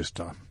oltiin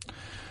 200.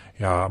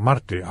 Ja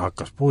Martti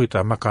hakkas puita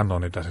ja mä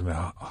kannoin niitä sinne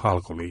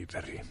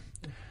halkoliiteriin.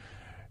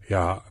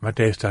 Ja mä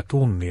tein sitä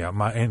tunnia,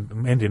 mä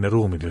entinen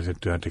ruumiillisen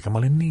työntekijä, mä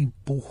olin niin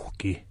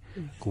puhki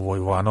kuin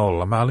voi vaan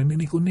olla. Mä olin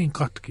niin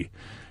katki.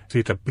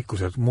 Siitä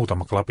pikkusen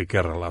muutama klapi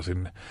kerrallaan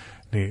sinne,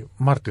 niin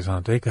Martti sanoi,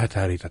 että eiköhän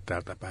tämä riitä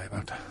tältä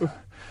päivältä.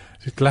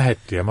 Sitten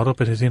lähettiin ja mä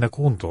rupesin siinä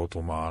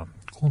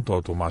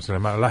kuntoutumaan sillä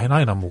mä lähdin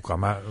aina mukaan.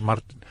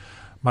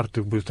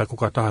 Martti pyytää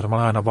kuka tahansa, mä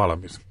olen aina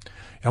valmis.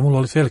 Ja mulla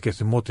oli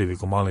selkeästi motiivi,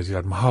 kun mä olin siellä,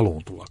 että mä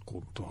haluan tulla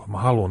kuntoon. Mä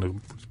haluan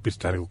niin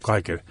pistää niin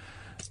kaiken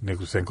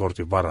niin sen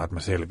kortin varaan, että mä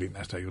selviin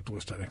näistä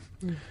jutuista.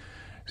 Niin.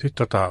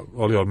 Sitten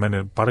oli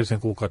mennyt parisen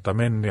kuukautta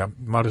mennyt ja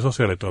mä olin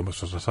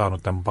sosiaalitoimistossa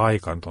saanut tämän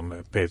paikan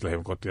tuonne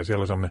Bethlehem-kotiin. Ja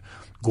siellä oli semmoinen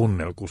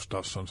Gunnel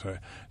Gustafsson,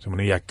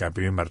 semmoinen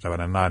iäkkäämpi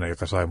ymmärtäväinen nainen,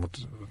 joka sai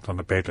mut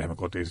tuonne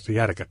Bethlehem-kotiin sitten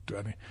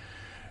järkättyä. Niin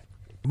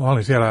mä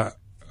olin siellä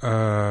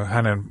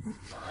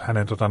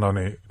hänen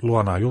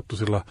luonaan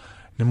juttusilla,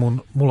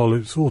 niin mulla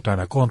oli suu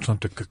täynnä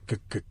konsontti,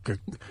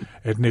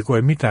 että niinku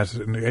ei mitään,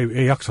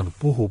 ei jaksanut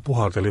puhua,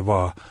 puhalteli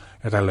vaan.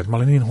 Ja tälle, että mä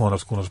olin niin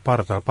huonossa kunnossa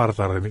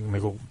parta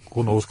niin kuin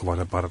kunnon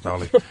uskovaisen parta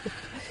oli.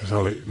 Ja se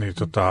oli, niin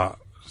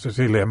se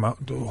silleen mä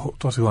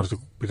tosi huonosti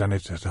pitän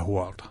itseästä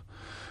huolta.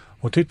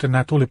 Mutta sitten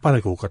nämä tuli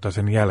pari kuukautta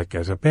sen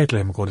jälkeen. Se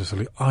Bethlehem-kodissa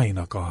oli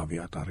aina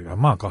kahvia tarjolla.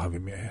 Mä oon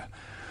kahvimiehiä.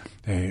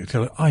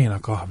 Siellä oli aina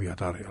kahvia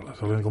tarjolla.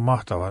 Se oli niin kuin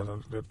mahtavaa.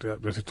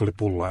 Ja sitten tuli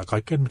pullaa ja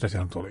kaikkea, mitä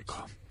siellä nyt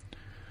olikaan.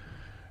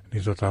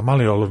 Niin mä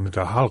olin ollut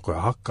niitä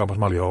halkoja hakkaamassa,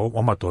 mä olin jo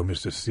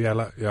omatoimisesti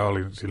siellä ja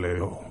olin silleen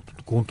jo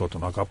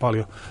kuntoutunut aika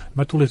paljon.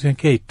 Mä tulin siihen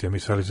keittiöön,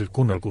 missä oli sitten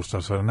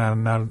kunnelkustassa ja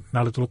nämä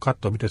oli tullut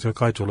katsoa, miten siellä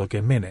Kaitsulla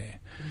oikein menee.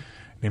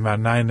 Niin mä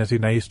näin ne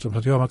siinä istumassa,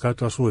 että joo mä käyn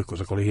tuolla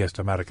suihkussa, kun oli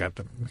hiestä märkää,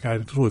 että mä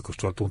käyn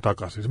suihkussa tuolla tuun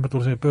takaisin. Sitten mä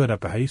tulin siihen pöydän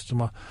päähän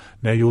istumaan,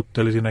 ne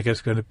jutteli siinä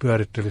keskellä, ne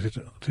pyöritteli,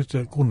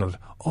 sitten kunnella,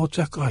 oot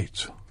sä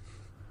Kaitsu?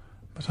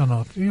 Mä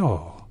sanoin, että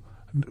joo.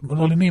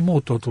 Oli niin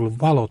muuttunut,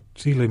 tullut valot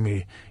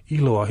silmiin,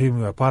 iloa,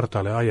 hymyä,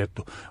 partaalle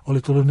ajettu.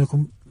 Oli tullut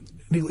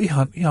niinku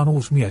ihan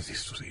uusi mies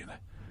istu siinä.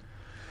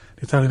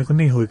 Ja tämä oli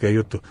niin huikea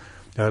juttu.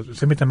 Ja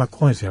se, mitä mä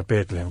koin siellä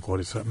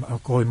Betlehem-kodissa, mä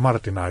koin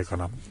Martin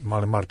aikana, mä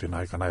olin Martin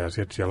aikana ja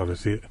siellä oli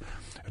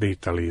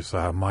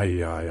Riitta-Liisaa,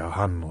 Maijaa ja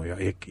Hannu ja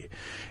Eki,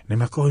 niin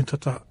mä koin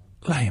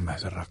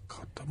lähimmäisen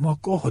rakkautta. Mua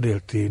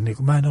kohdeltiin, niin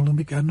kuin mä en ollut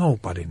mikään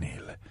nobody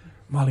niille.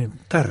 Mä olin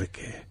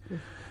tärkeä.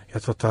 Ja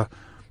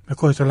mä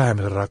koin sen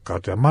lähimmäisen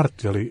rakkautta ja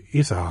Martti oli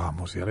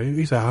isähahmo siellä.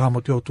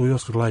 Isähahmot joutuu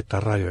joskus laittaa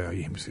rajoja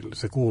ihmisille.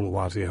 Se kuuluu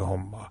vaan siihen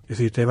hommaan. Ja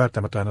siitä ei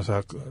välttämättä aina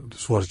saa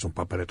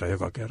suosituspapereita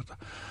joka kerta.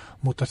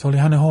 Mutta se oli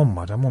hänen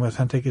hommansa. Mun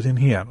mielestä hän teki sen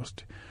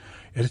hienosti.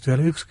 Ja sitten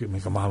vielä yksi,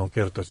 minkä mä haluan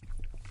kertoa.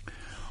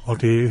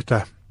 Oltiin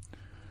yhtä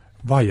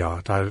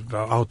vajaa tai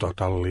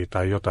autotallia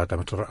tai jotain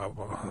tämmöistä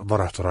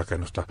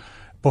varastorakennusta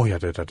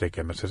pohjatöitä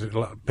tekemässä.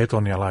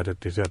 Betonia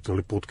laitettiin, sieltä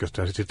tuli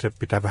putkesta ja sitten se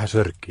pitää vähän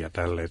sörkkiä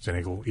tälleen, että se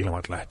niinku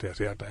ilmat lähtee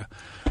sieltä. Ja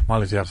mä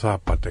olin siellä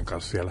saappaiden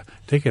kanssa siellä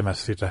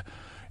tekemässä sitä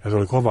ja se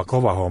oli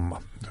kova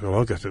homma. Se oli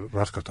oikeasti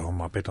raskasta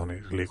hommaa,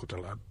 betoni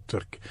liikutellaan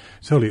sörkki.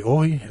 Se oli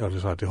ohi ja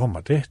saatiin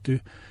homma tehtyä.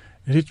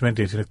 Ja sitten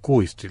mentiin sinne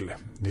kuistille,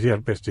 niin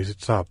siellä pestiin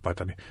sitten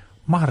saappaita, niin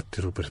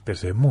Martti rupesi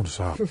peseen mun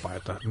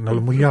saappaita. Ne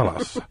oli mun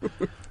jalassa.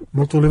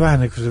 Mulla tuli vähän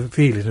niin kuin se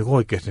fiilis niin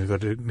oikeasti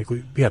niin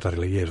kuin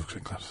Pietarille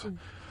Jeesuksen kanssa.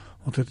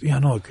 Mutta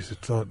ihan oikeasti,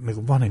 että se on niin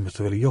kuin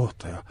vanhimmista veli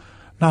johtaja.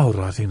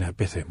 Nauraa siinä ja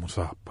pesee mun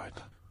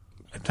saappaita.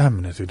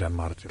 Tämmöinen sydän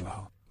Martilla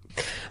on.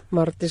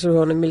 Martti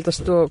Suhonen, miltä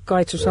tuo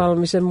Kaitsu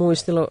Salmisen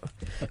muistelu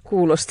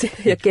kuulosti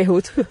ja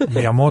kehut?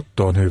 Ja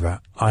motto on hyvä.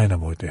 Aina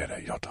voi tehdä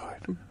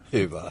jotain.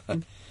 Hyvä.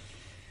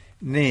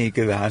 Niin,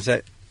 kyllähän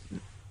se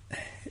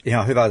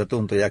ihan hyvältä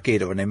tuntui ja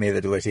kiitollinen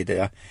mieli tuli siitä.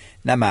 Ja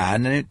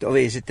nämähän ne nyt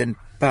oli sitten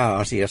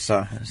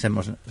pääasiassa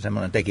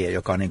semmoinen tekijä,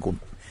 joka niin kuin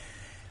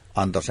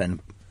antoi sen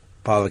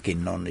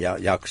palkinnon ja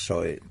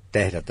jaksoi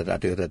tehdä tätä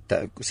työtä.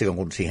 Että silloin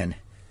kun siihen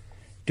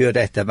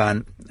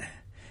työtehtävään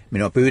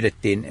minua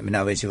pyydettiin,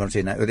 minä olin silloin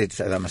siinä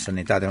yrityselämässä,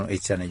 niin tarjonnut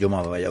itseäni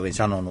Jumalalle ja olin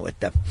sanonut,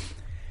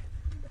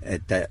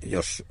 että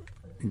jos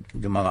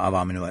Jumala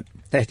avaa minua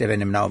tehtäviin,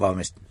 niin minä olen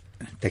valmis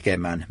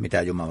tekemään,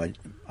 mitä Jumala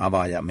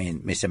avaa ja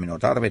missä minua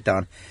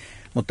tarvitaan.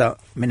 Mutta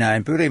minä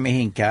en pyri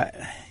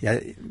mihinkään, ja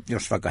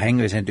jos vaikka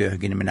hengelliseen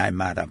työhönkin, niin minä en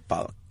määrää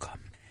palkkaa.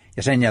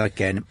 Ja sen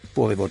jälkeen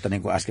puoli vuotta,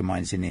 niin kuin äsken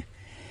mainitsin, niin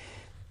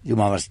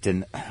Jumala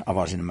sitten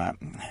avasi nämä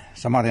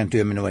Samarian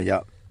työ minulle,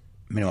 ja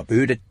minua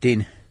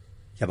pyydettiin,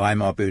 ja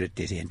vaimoa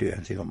pyydettiin siihen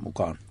työhön silloin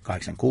mukaan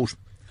 86.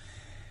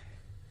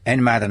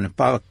 En määrännyt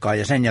palkkaa,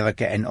 ja sen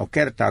jälkeen en ole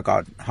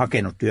kertaakaan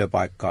hakenut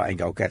työpaikkaa,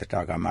 enkä ole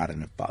kertaakaan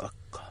määrännyt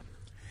palkkaa.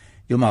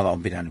 Jumala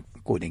on pitänyt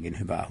kuitenkin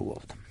hyvää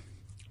huolta.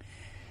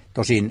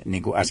 Tosin,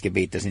 niin kuin äsken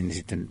viittasin, niin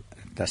sitten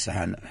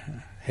tässähän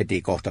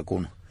heti kohta,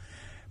 kun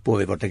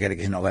puoli vuotta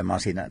kerkisin olemaan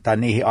siinä, tai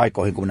niihin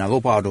aikoihin, kun minä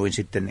lupauduin,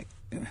 sitten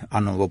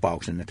annon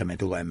lupauksen, että me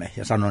tulemme.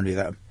 Ja sanoin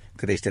vielä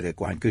Kristille,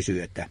 kun hän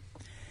kysyi,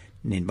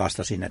 niin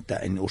vastasin, että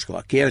en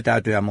uskalla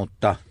kieltäytyä,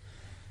 mutta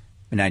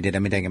minä en tiedä,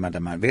 miten mä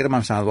tämän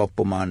firman saan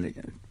loppumaan.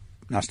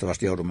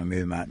 Nastavasti joudumme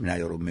myymään, minä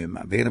joudun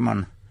myymään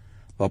firman,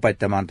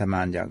 lopettamaan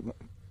tämän ja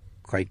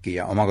kaikki,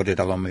 ja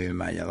omakotitalon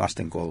myymään ja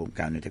lastenkoulun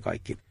käynnit ja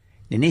kaikki.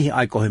 Niin niihin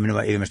aikoihin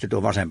minulla ilmestyi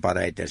tuo vasempaan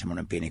reiteen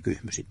semmoinen pieni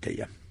kyhmy sitten,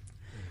 ja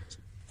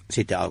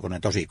sitten alkoi ne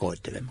tosi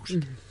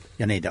koettelemukset.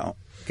 Ja niitä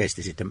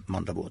kesti sitten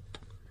monta vuotta.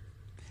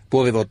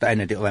 Puoli vuotta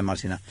ennätin olemaan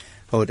siinä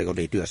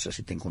hoitokotityössä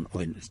sitten, kun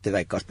olin sitten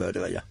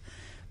leikkauspöydällä, ja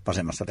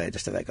vasemmasta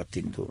reitestä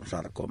leikattiin tuo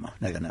sarkooma,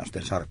 4.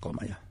 asteen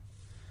sarkooma.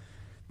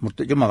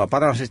 Mutta Jumala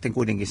paransi sitten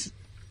kuitenkin,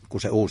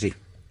 kun se uusi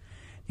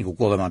niin kuin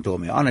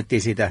kuolemantuomio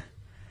annettiin siitä,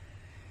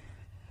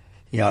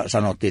 ja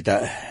sanottiin,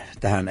 että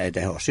tähän ei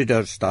teho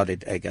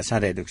sytostaatit eikä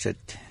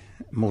sädeitykset,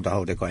 muuta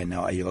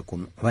hoitokoinea ei ole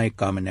kuin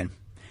leikkaaminen.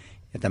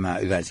 Ja tämä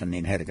yleensä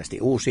niin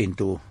herkästi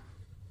uusiintuu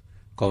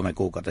 3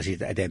 kuukautta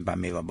siitä eteenpäin,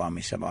 milloin vaan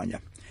missä vaan. Ja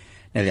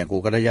 4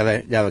 kuukauden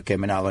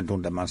jälkeen minä aloin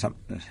tuntemaan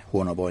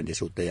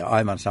huonovointisuutta ja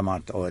aivan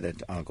samat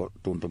oireet alkoi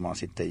tuntumaan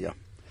sitten. Ja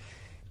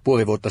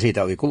puoli vuotta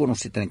siitä oli kulunut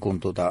sitten, kun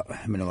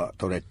minua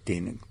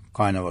todettiin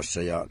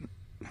kainalossa ja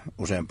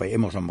useampia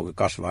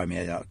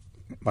imusolmukekasvaimia ja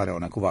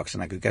varoina kuvauksessa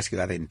näkyy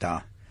keskellä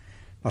rintaa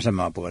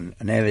vasemmalla puolen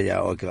 4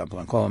 ja oikealla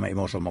puolen 3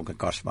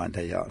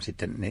 imusolmukekasvainta ja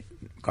sitten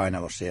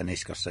kainalossa ja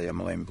niskassa ja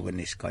molemmin puolen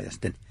niskaa. Ja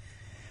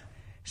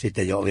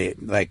sitten jo oli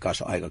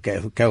leikkausaika,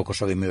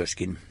 keuhkossa oli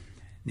myöskin,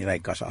 niin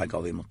leikkausaika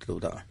oli, mutta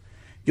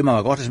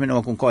Jumala kohtasi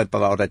minua, kun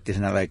koepala otettiin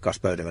siinä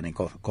leikkauspöydällä, niin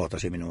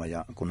kohtasi minua,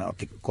 ja kun ne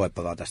otti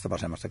koepalaa tästä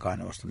vasemmasta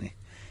kainalosta, niin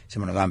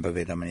semmoinen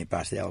lämpövirta meni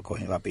päästä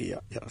jalkoihin läpi,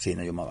 ja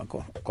siinä Jumala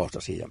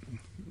kohtasi ja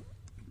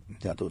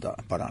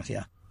paransi.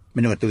 Ja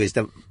minulle tuli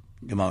sitten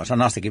Jumalan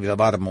sanastakin vielä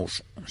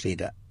varmuus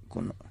siitä,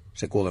 kun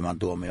se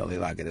kuolemantuomio oli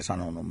lääkäri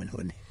sanonut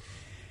minulle, niin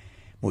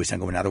muistan,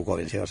 kun minä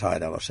rukoilin siellä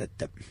sairaalassa,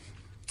 että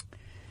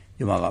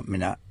Jumala,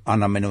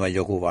 anna minulle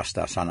joku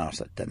vastaa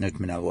sanasta, että nyt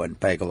minä luen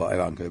peikolla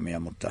evankeliumia,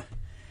 mutta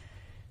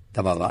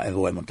tavallaan en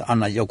lue, mutta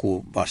anna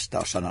joku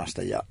vastaus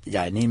sanasta. Ja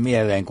jäi niin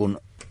mieleen,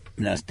 kun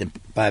minä sitten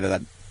päivällä,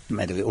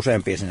 meitä oli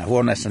useampia siinä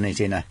huoneessa, niin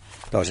siinä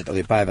toiset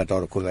oli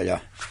päivätorkulla ja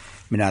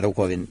minä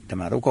rukoilin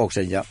tämän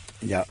rukouksen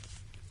ja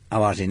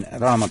avasin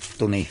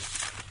raamattuni,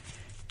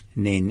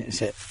 niin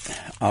se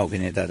auki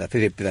niin täältä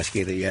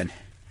Filippiläiskirjeen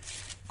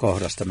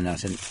kohdasta. Minä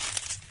sen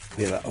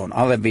vielä on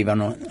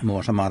alleviivannut, minulla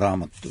on sama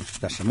raamattu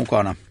tässä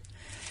mukana,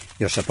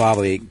 jossa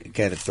Paavali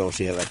kertoo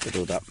siellä,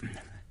 että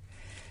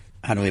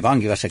hän oli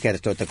vankilassa,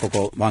 kertoo, että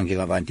koko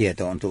vankila vain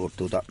tieto on tullut,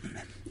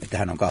 että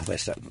hän on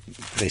kahveessa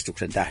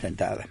Kristuksen tähden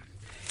täällä.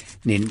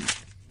 Niin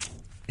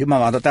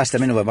Jumala antoi tästä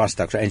minulle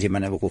vastauksen,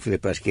 ensimmäinen luku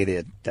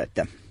Filippiläiskirje,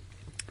 että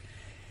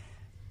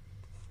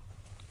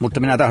mutta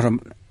minä tahdon,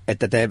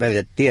 että te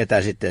veljet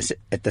tietäisitte,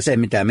 että se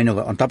mitä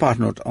minulle on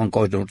tapahtunut, on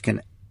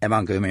koitunutkin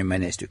evankeliumin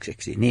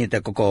menestykseksi. Niin,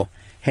 että koko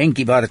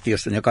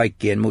henkivartioston ja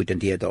kaikkien muiden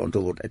tieto on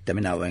tullut, että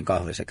minä olen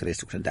kahveessa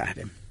Kristuksen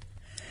tähden.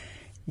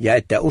 Ja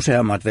että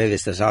useammat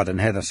veljestä saaden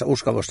Herrassa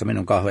uskalosta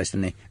minun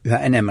kahveistani yhä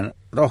enemmän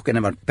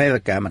rohkenevat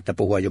pelkäämättä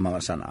puhua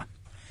Jumalan sanaa.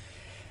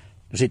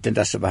 No sitten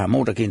tässä vähän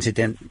muutakin,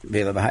 sitten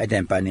vielä vähän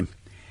eteenpäin, niin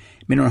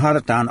minun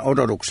hartaan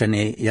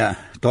odotukseni ja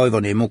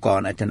toivoni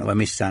mukaan, etten ole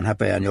missään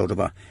häpeään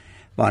joutuva,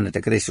 vaan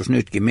että Kristus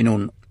nytkin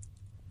minun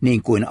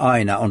niin kuin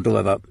aina on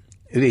tuleva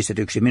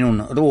ylistetyksi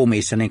minun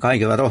ruumiissani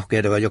kaikilla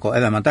rohkeudella joko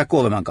elämän tai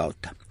kuoleman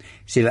kautta.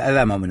 Sillä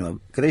elämä on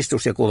minun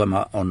Kristus ja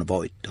kuolema on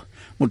voitto.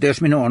 Mutta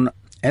jos minun on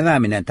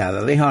eläminen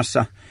täällä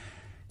lihassa,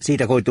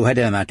 siitä koituu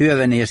hedelmää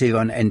työlleni ja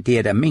silloin en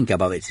tiedä minkä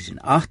valitsisin.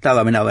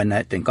 Ahtaalla minä olen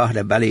näiden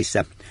kahden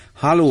välissä.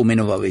 Halu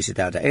minulla olisi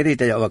täältä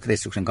eritä ja olla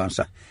Kristuksen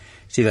kanssa,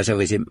 sillä se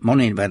olisi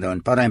monin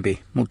verroin parempi,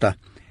 mutta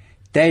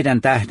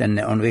teidän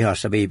tähdenne on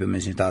lihassa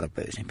viipymisen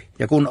tarpeellisempi.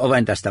 Ja kun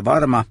olen tästä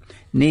varma,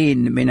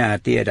 niin minä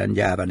tiedän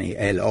jääväni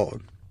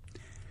eloon.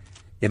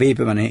 Ja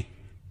viipymäni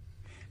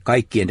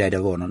kaikkien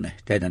teidän luonnonne,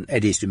 teidän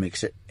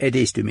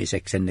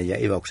edistymiseksenne ja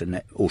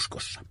iloksenne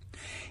uskossa.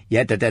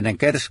 Ja että teidän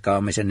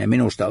kerskaamisenne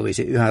minusta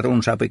olisi yhä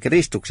runsaampi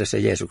Kristuksessa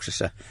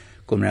Jeesuksessa,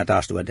 kun minä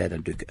taas tulen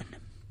teidän tykönne.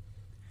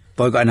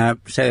 Voiko enää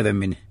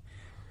selvemmin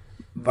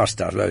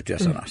vastaus löytyä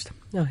sanasta?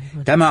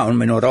 Tämä on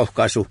minun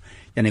rohkaisu,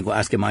 ja niin kuin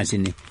äsken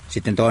mainitsin, niin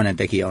sitten toinen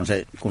tekijä on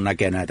se, kun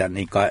näkee näitä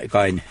niin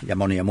Kain ja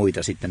monia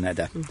muita sitten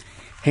näitä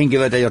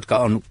henkilöitä, jotka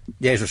on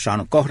Jeesus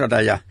saanut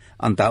kohdata ja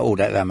antaa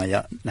uuden elämän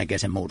ja näkee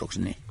sen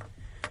muutoksen, niin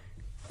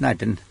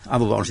näiden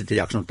avulla on sitten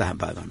jaksanut tähän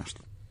päivään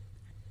asti.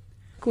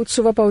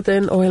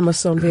 Kutsuvapauteen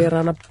ohjelmassa on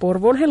vieraana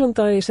Porvoon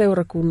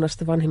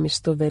helluntai-seurakunnasta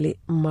vanhemmistoveli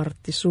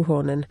Martti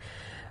Suhonen.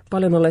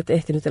 Paljon olet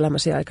ehtinyt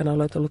elämäsi aikana,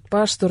 olet ollut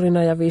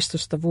pastorina ja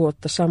 15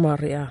 vuotta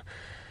Samaria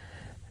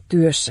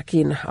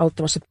työssäkin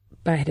auttamassa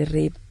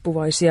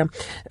päihderiippuvaisia.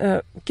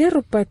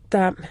 Kerropa,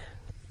 että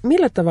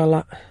millä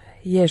tavalla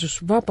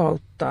Jeesus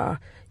vapauttaa,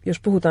 jos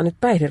puhutaan nyt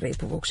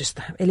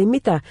päihderiippuvuuksista? Eli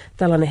mitä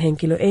tällainen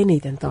henkilö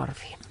eniten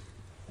tarvitsee?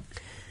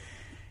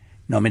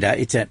 No mitä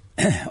itse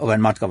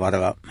olen matkan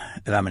varrella,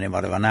 elämäni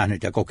varrella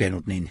nähnyt ja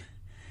kokenut, niin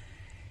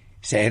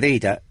se ei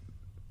riitä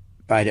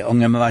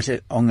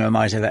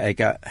päihdeongelmaiselle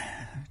eikä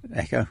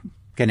ehkä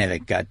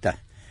kenellekään, että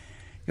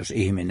jos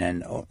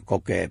ihminen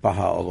kokee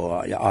pahaa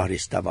oloa ja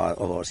ahdistavaa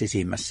oloa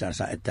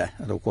sisimmässänsä, että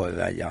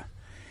rukoillaan ja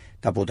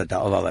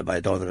taputetaan olalle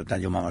vai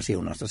toivotetaan Jumalan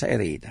siunausta, se ei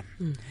riitä,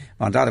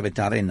 vaan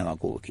tarvitaan rinnalla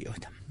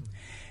kulkijoita.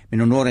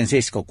 Minun nuorin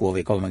sisko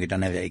kuoli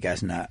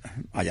 34-ikäisenä,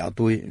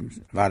 ajautui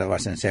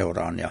vääränlaisen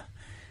seuraan ja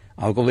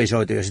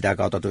alkoholisoitui ja sitä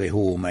kautta tuli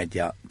huumeet,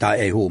 tai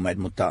ei huumeet,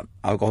 mutta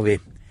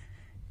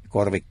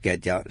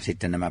alkoholikorvikkeet ja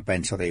sitten nämä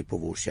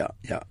bensoriippuvuus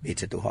ja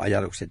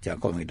itsetuhoajatukset ja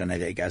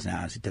 34-ikäisenä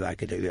hän sitten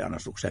lääkkeiden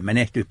yliannostukseen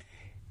menehtyi.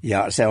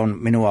 Ja se on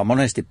minua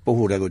monesti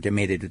puhutellut ja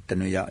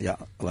mietityttänyt ja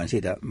olen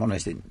siitä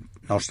monesti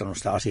nostanut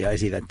sitä asiaa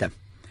esille, että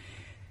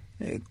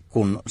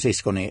kun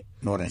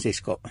nuoren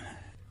sisko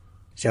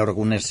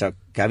seurakunnassa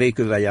kävi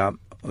kyllä ja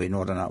oli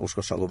nuorena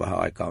uskossa ollut vähän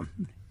aikaa,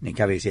 niin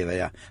kävi siellä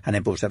ja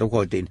hänen puolesta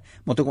rukoiltiin,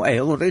 mutta kun ei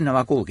ollut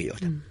rinnalla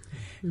kulkijoita,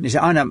 niin se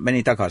aina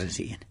meni takaisin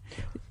siihen.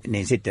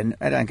 Niin sitten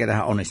erään kerran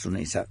hän onnistui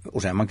niissä,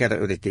 useamman kerran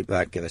yritti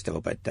lääkkeestä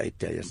lopettaa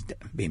itseään ja sitten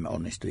viime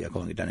onnistui ja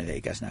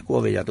 34-ikäisenä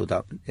kuoli ja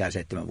jäi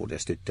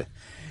 7-vuotias tyttö.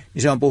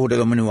 Niin se on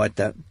puhutellut minua,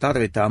 että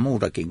tarvitaan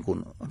muutakin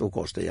kuin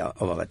rukousta ja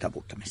ovalle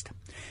taputtamista.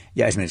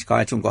 Ja esimerkiksi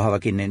Kaitsun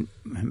kohdallakin, niin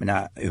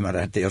minä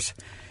ymmärrän, että jos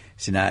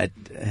sinä et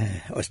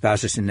olisi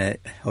päässyt sinne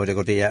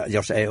hoitokotiin ja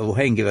jos ei ollut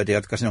henkilöitä,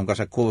 jotka sinun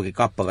kanssa kulki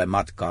kappaleen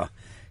matkaa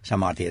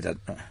samaa tietä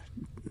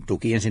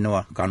tukien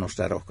sinua,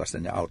 kannustaa,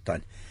 rohkaisten ja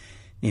auttaen,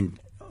 niin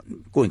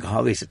kuinka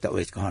olisi, että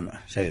olisikohan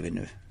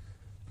selvinnyt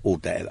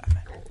uuteen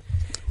elämään?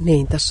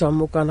 Niin, tässä on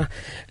mukana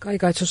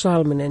Kaitsu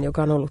Salminen,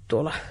 joka on ollut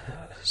tuolla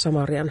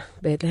Samarian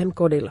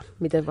Bethlehem-kodilla.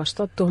 Miten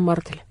vastaat tuohon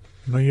Martille?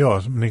 No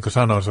joo, niin kuin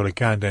sanoin, se oli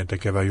käänteen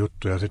tekevä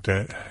juttu ja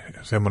sitten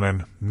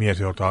semmoinen mies,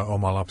 jota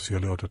oma lapsi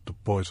oli otettu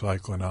pois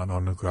aikoinaan,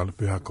 on nykyään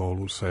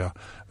pyhäkoulussa ja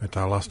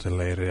vetää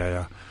lastenleiriä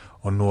ja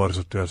on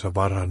nuorisotyössä,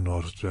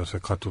 varhaisnuorisotyössä,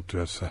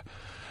 katutyössä.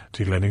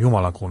 Silleen niin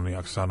Jumalan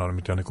kunniaksi sanoin,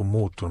 miten on niin kuin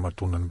muuttunut. Mä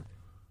tunnen,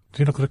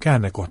 siinä kun se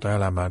käännekohta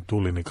elämään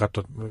tuli, niin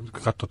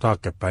katso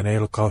taaksepäin, ei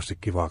ollut kauheasti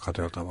kivaa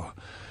katseltavaa.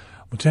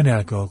 Mutta sen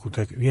jälkeen, kun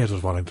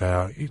Jeesus-valinta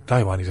ja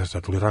taivaan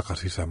isästä tuli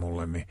rakas isä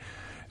mulle, niin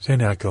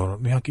sen jälkeen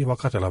on ihan kiva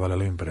katsella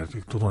välillä ympäri, että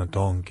tunnen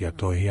tonkia,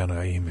 toi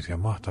hienoja ihmisiä,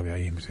 mahtavia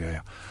ihmisiä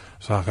ja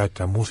saa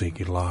käyttää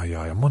musiikin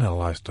lahjaa ja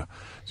monenlaista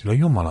silloin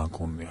Jumalan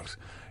kunniaksi.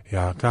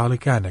 Ja tämä oli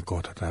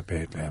käännekohta, tämä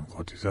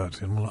Bethlehem-koti. Se on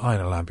mulla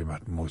aina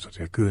lämpimät muistot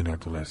ja kyynel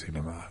tulee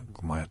silmään,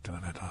 kun mä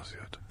ajattelen näitä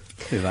asioita.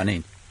 Hyvä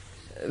niin.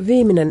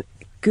 Viimeinen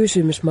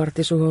kysymys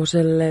Martti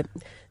Suhoselle.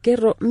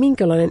 Kerro,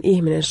 minkälainen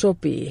ihminen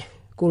sopii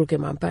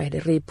kulkemaan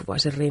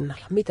päihderiippuvaisen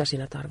rinnalla? Mitä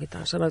siinä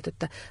tarvitaan? Sanoit,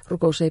 että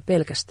rukous ei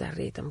pelkästään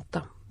riitä,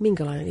 mutta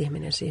minkälainen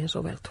ihminen siihen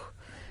soveltuu?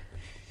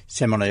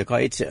 Semmoinen, joka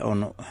itse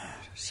on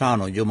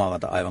saanut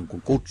Jumalalta aivan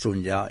kuin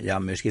kutsun ja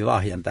myöskin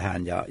lahjan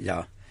tähän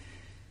ja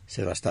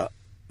sellaista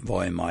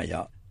voimaa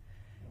ja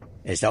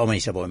ei sitä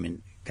omissa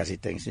voimin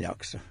käsittääkseni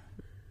jaksa.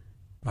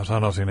 Mä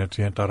sanoisin, että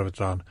siihen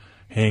tarvitaan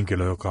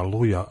henkilö, joka on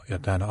luja ja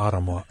täynnä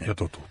armoa ja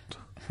totuutta.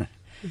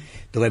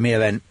 Tulee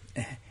mieleen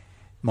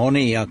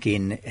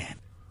moniakin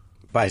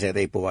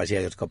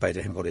päihderiippuvaisia, jotka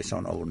päihdekodissa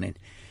on ollut, niin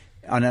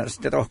aina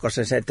sitten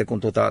rohkaisen se, että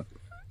kun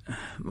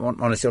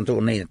monesti on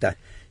tullut niin, että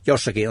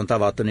jossakin on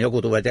tavattu, niin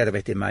joku tulee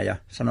tervehtimään ja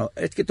sanoo,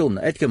 etkä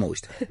tunne, etkä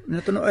muista. Minä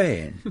että no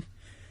ei.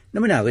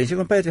 No minä olin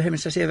silloin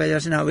päihdehemissä siellä ja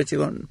sinä olit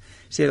silloin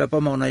siellä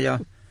pomona ja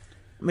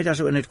mitä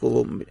sinulle nyt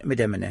kuuluu,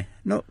 miten menee?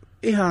 No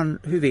ihan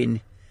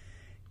hyvin.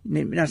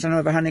 Niin minä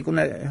sanoin vähän niin kuin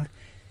ne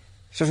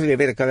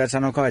sosiaalivirkailijat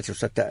sanoo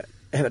Kaitsussa, että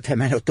eivät he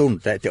menneet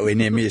tunteet ja oli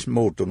niin mies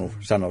muuttunut,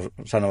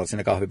 sanovat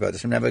siinä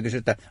kahvipöytässä. Minä voin kysyä,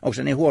 että onko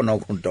se niin huonoa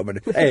kuntoa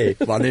mennyt? Ei,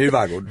 vaan niin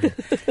hyvä kunto.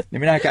 Niin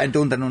minäkään en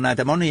tuntenut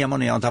näitä.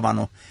 Monia on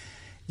tavannut,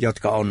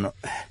 jotka on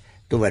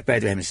tulleet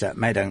päihdehemissä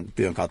meidän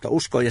työn kautta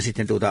uskoon ja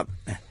sitten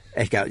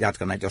ehkä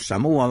jatkaneet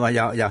jossain muualla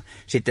ja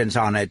sitten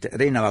saaneet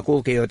rinnalla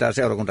kulkijoita ja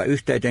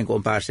seurakuntayhteyteen, kun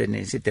on päässeet,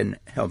 niin sitten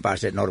he on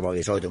päässeet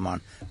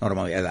normalisoitumaan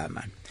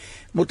normaalielämään.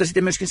 Mutta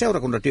sitten myöskin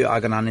seurakuntatyö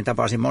aikanaan niin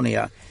tapasin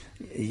monia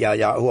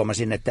ja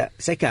huomasin, että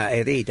sekään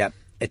ei riitä,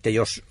 että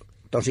jos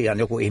tosiaan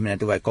joku ihminen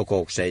tulee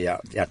kokoukseen ja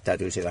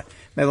jättäytyy siellä.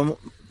 Meillä on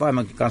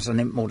vaimonkin kanssa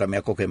niin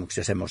muutamia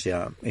kokemuksia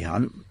semmoisia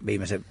ihan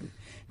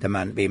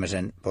tämän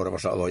viimeisen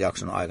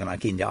Porvoossa-olojakson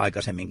aikanakin ja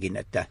aikaisemminkin,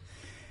 että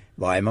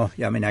vaimo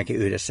ja minäkin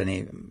yhdessä,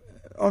 niin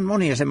on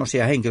monia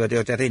semmoisia henkilöitä,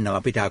 joita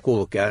rinnalla pitää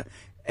kulkea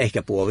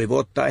ehkä puoli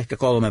vuotta, ehkä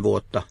 3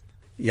 vuotta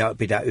ja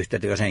pitää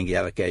yhteyttä senkin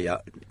jälkeen. Ja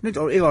nyt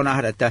on ilo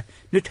nähdä, että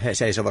nyt he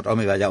seisovat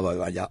omilla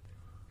jaloillaan ja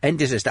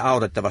entisestä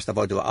autettavasta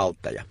voi tulla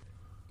auttaja.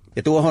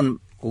 Ja tuohon,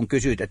 kun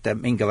kysyt, että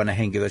minkälainen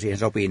henkilö siihen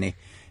sopii,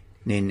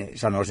 niin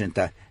sanoisin,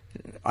 että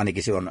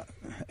ainakin silloin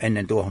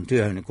ennen tuohon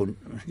työhön, kun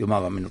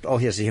Jumala minut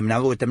ohjasi siihen. Minä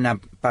luulin, että minä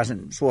pääsen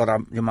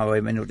suoraan, Jumala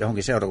vei minut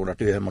johonkin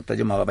seurakuntatyöhön, mutta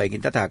Jumala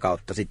veikin tätä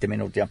kautta sitten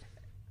minut. Ja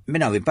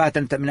minä olin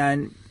päättänyt, että minä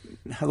en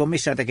halua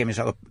missään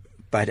tekemisissä olla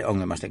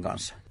päihdeongelmaisten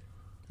kanssa.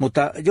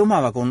 Mutta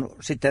Jumala, kun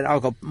sitten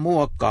alkoi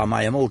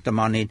muokkaamaan ja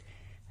muuttamaan, niin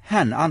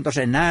hän antoi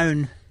sen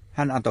näyn.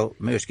 Hän antoi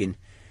myöskin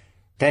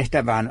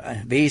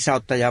tehtävään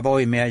viisautta ja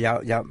voimia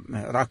ja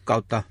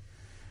rakkautta.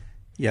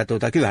 Ja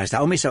kyllähän sitä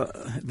omissa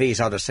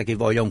viisaudessakin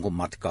voi jonkun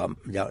matkaa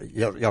ja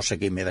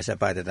jossakin mielessä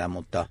päätetään,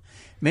 mutta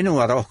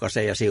minua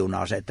rohkaisee ja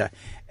siunaa se, että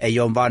ei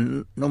ole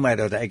vain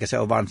numeroita eikä se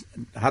ole vain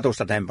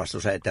hatusta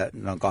tempastu se, että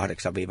noin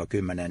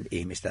 8-10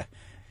 ihmistä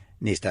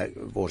niistä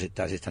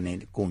vuosittaisista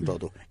niin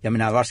kuntoutuu. Ja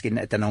minä laskin,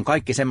 että ne on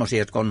kaikki semmoisia,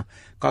 jotka on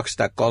 2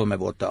 tai 3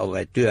 vuotta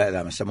olleet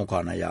työelämässä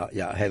mukana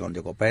ja heillä on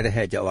joko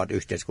perheet ja ovat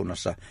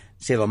yhteiskunnassa.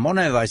 Siellä on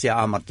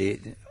monenlaisia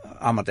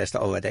ammateista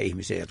olleita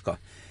ihmisiä,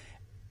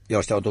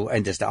 joista on tullut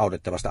entistä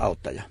autettavasta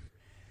auttaja.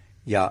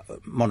 Ja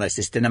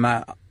monesti sitten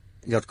nämä,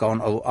 jotka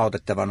on ollut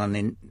autettavana,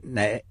 niin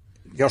ne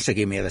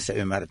jossakin mielessä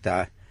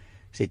ymmärtää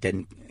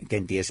sitten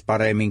kenties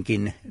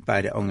paremminkin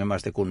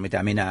päihdeongelmaista kuin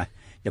mitä minä.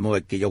 Ja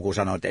mullekin joku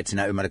sanoi, että et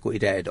sinä ymmärrä, kun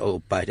itse et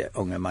ollut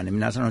päihdeongelmaa. Niin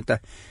minä sanoin, että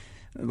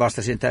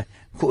vastasin, että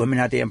kun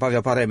minä tiedän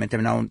paljon paremmin, että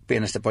minä olen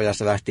pienestä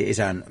pojasta lähti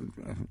isän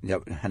ja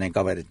hänen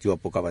kaverit,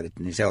 juoppukaverit,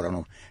 niin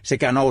seurannut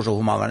sekä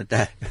nousuhumalan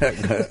että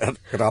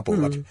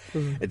rapuvat.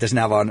 Että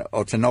sinä vaan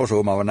olet sen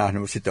nousuhumalan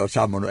nähnyt, mutta sitten olet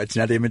sammunut, että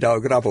sinä tiedä mitä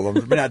on rapuva,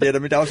 mutta minä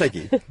tiedän mitä on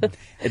sekin.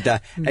 Että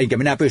enkä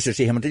minä pysty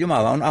siihen, mutta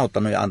Jumala on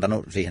auttanut ja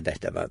antanut siihen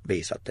tehtävään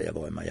viisautta ja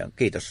voimaa. Ja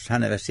kiitos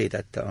hänelle siitä,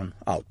 että on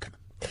auttanut.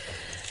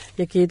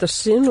 Ja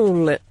kiitos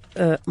sinulle,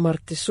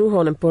 Martti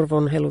Suhonen,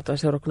 Porvoon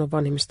helluntai-seurakunnan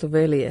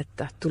vanhimmistoveli,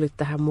 että tulit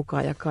tähän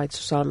mukaan ja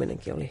Kaitsu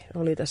Salminenkin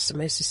oli tässä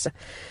messissä.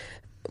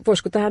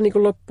 Voisiko tähän niin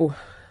kuin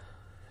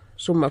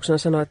loppusummauksena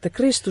sanoa, että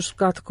Kristus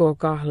katkoo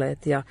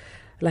kahleet ja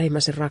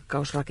lähimmäisen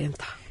rakkaus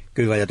rakentaa?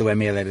 Kyllä, ja tulee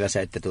mieleen vielä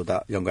se, että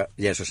jonka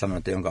Jeesus sanoi,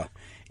 että jonka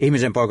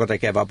ihmisen poika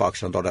tekee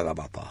vapaaksi, on todella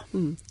vapaa.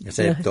 Ja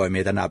se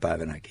toimii tänä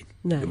päivänäkin.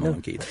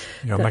 Jumalan kiitos.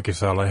 Joo, mäkin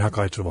saa olla ihan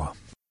kaitsuvaa.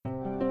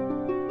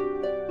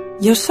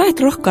 Jos sait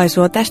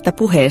rohkaisua tästä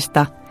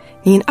puheesta,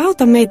 niin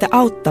auta meitä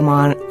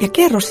auttamaan ja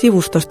kerro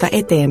sivustosta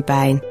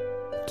eteenpäin.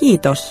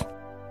 Kiitos.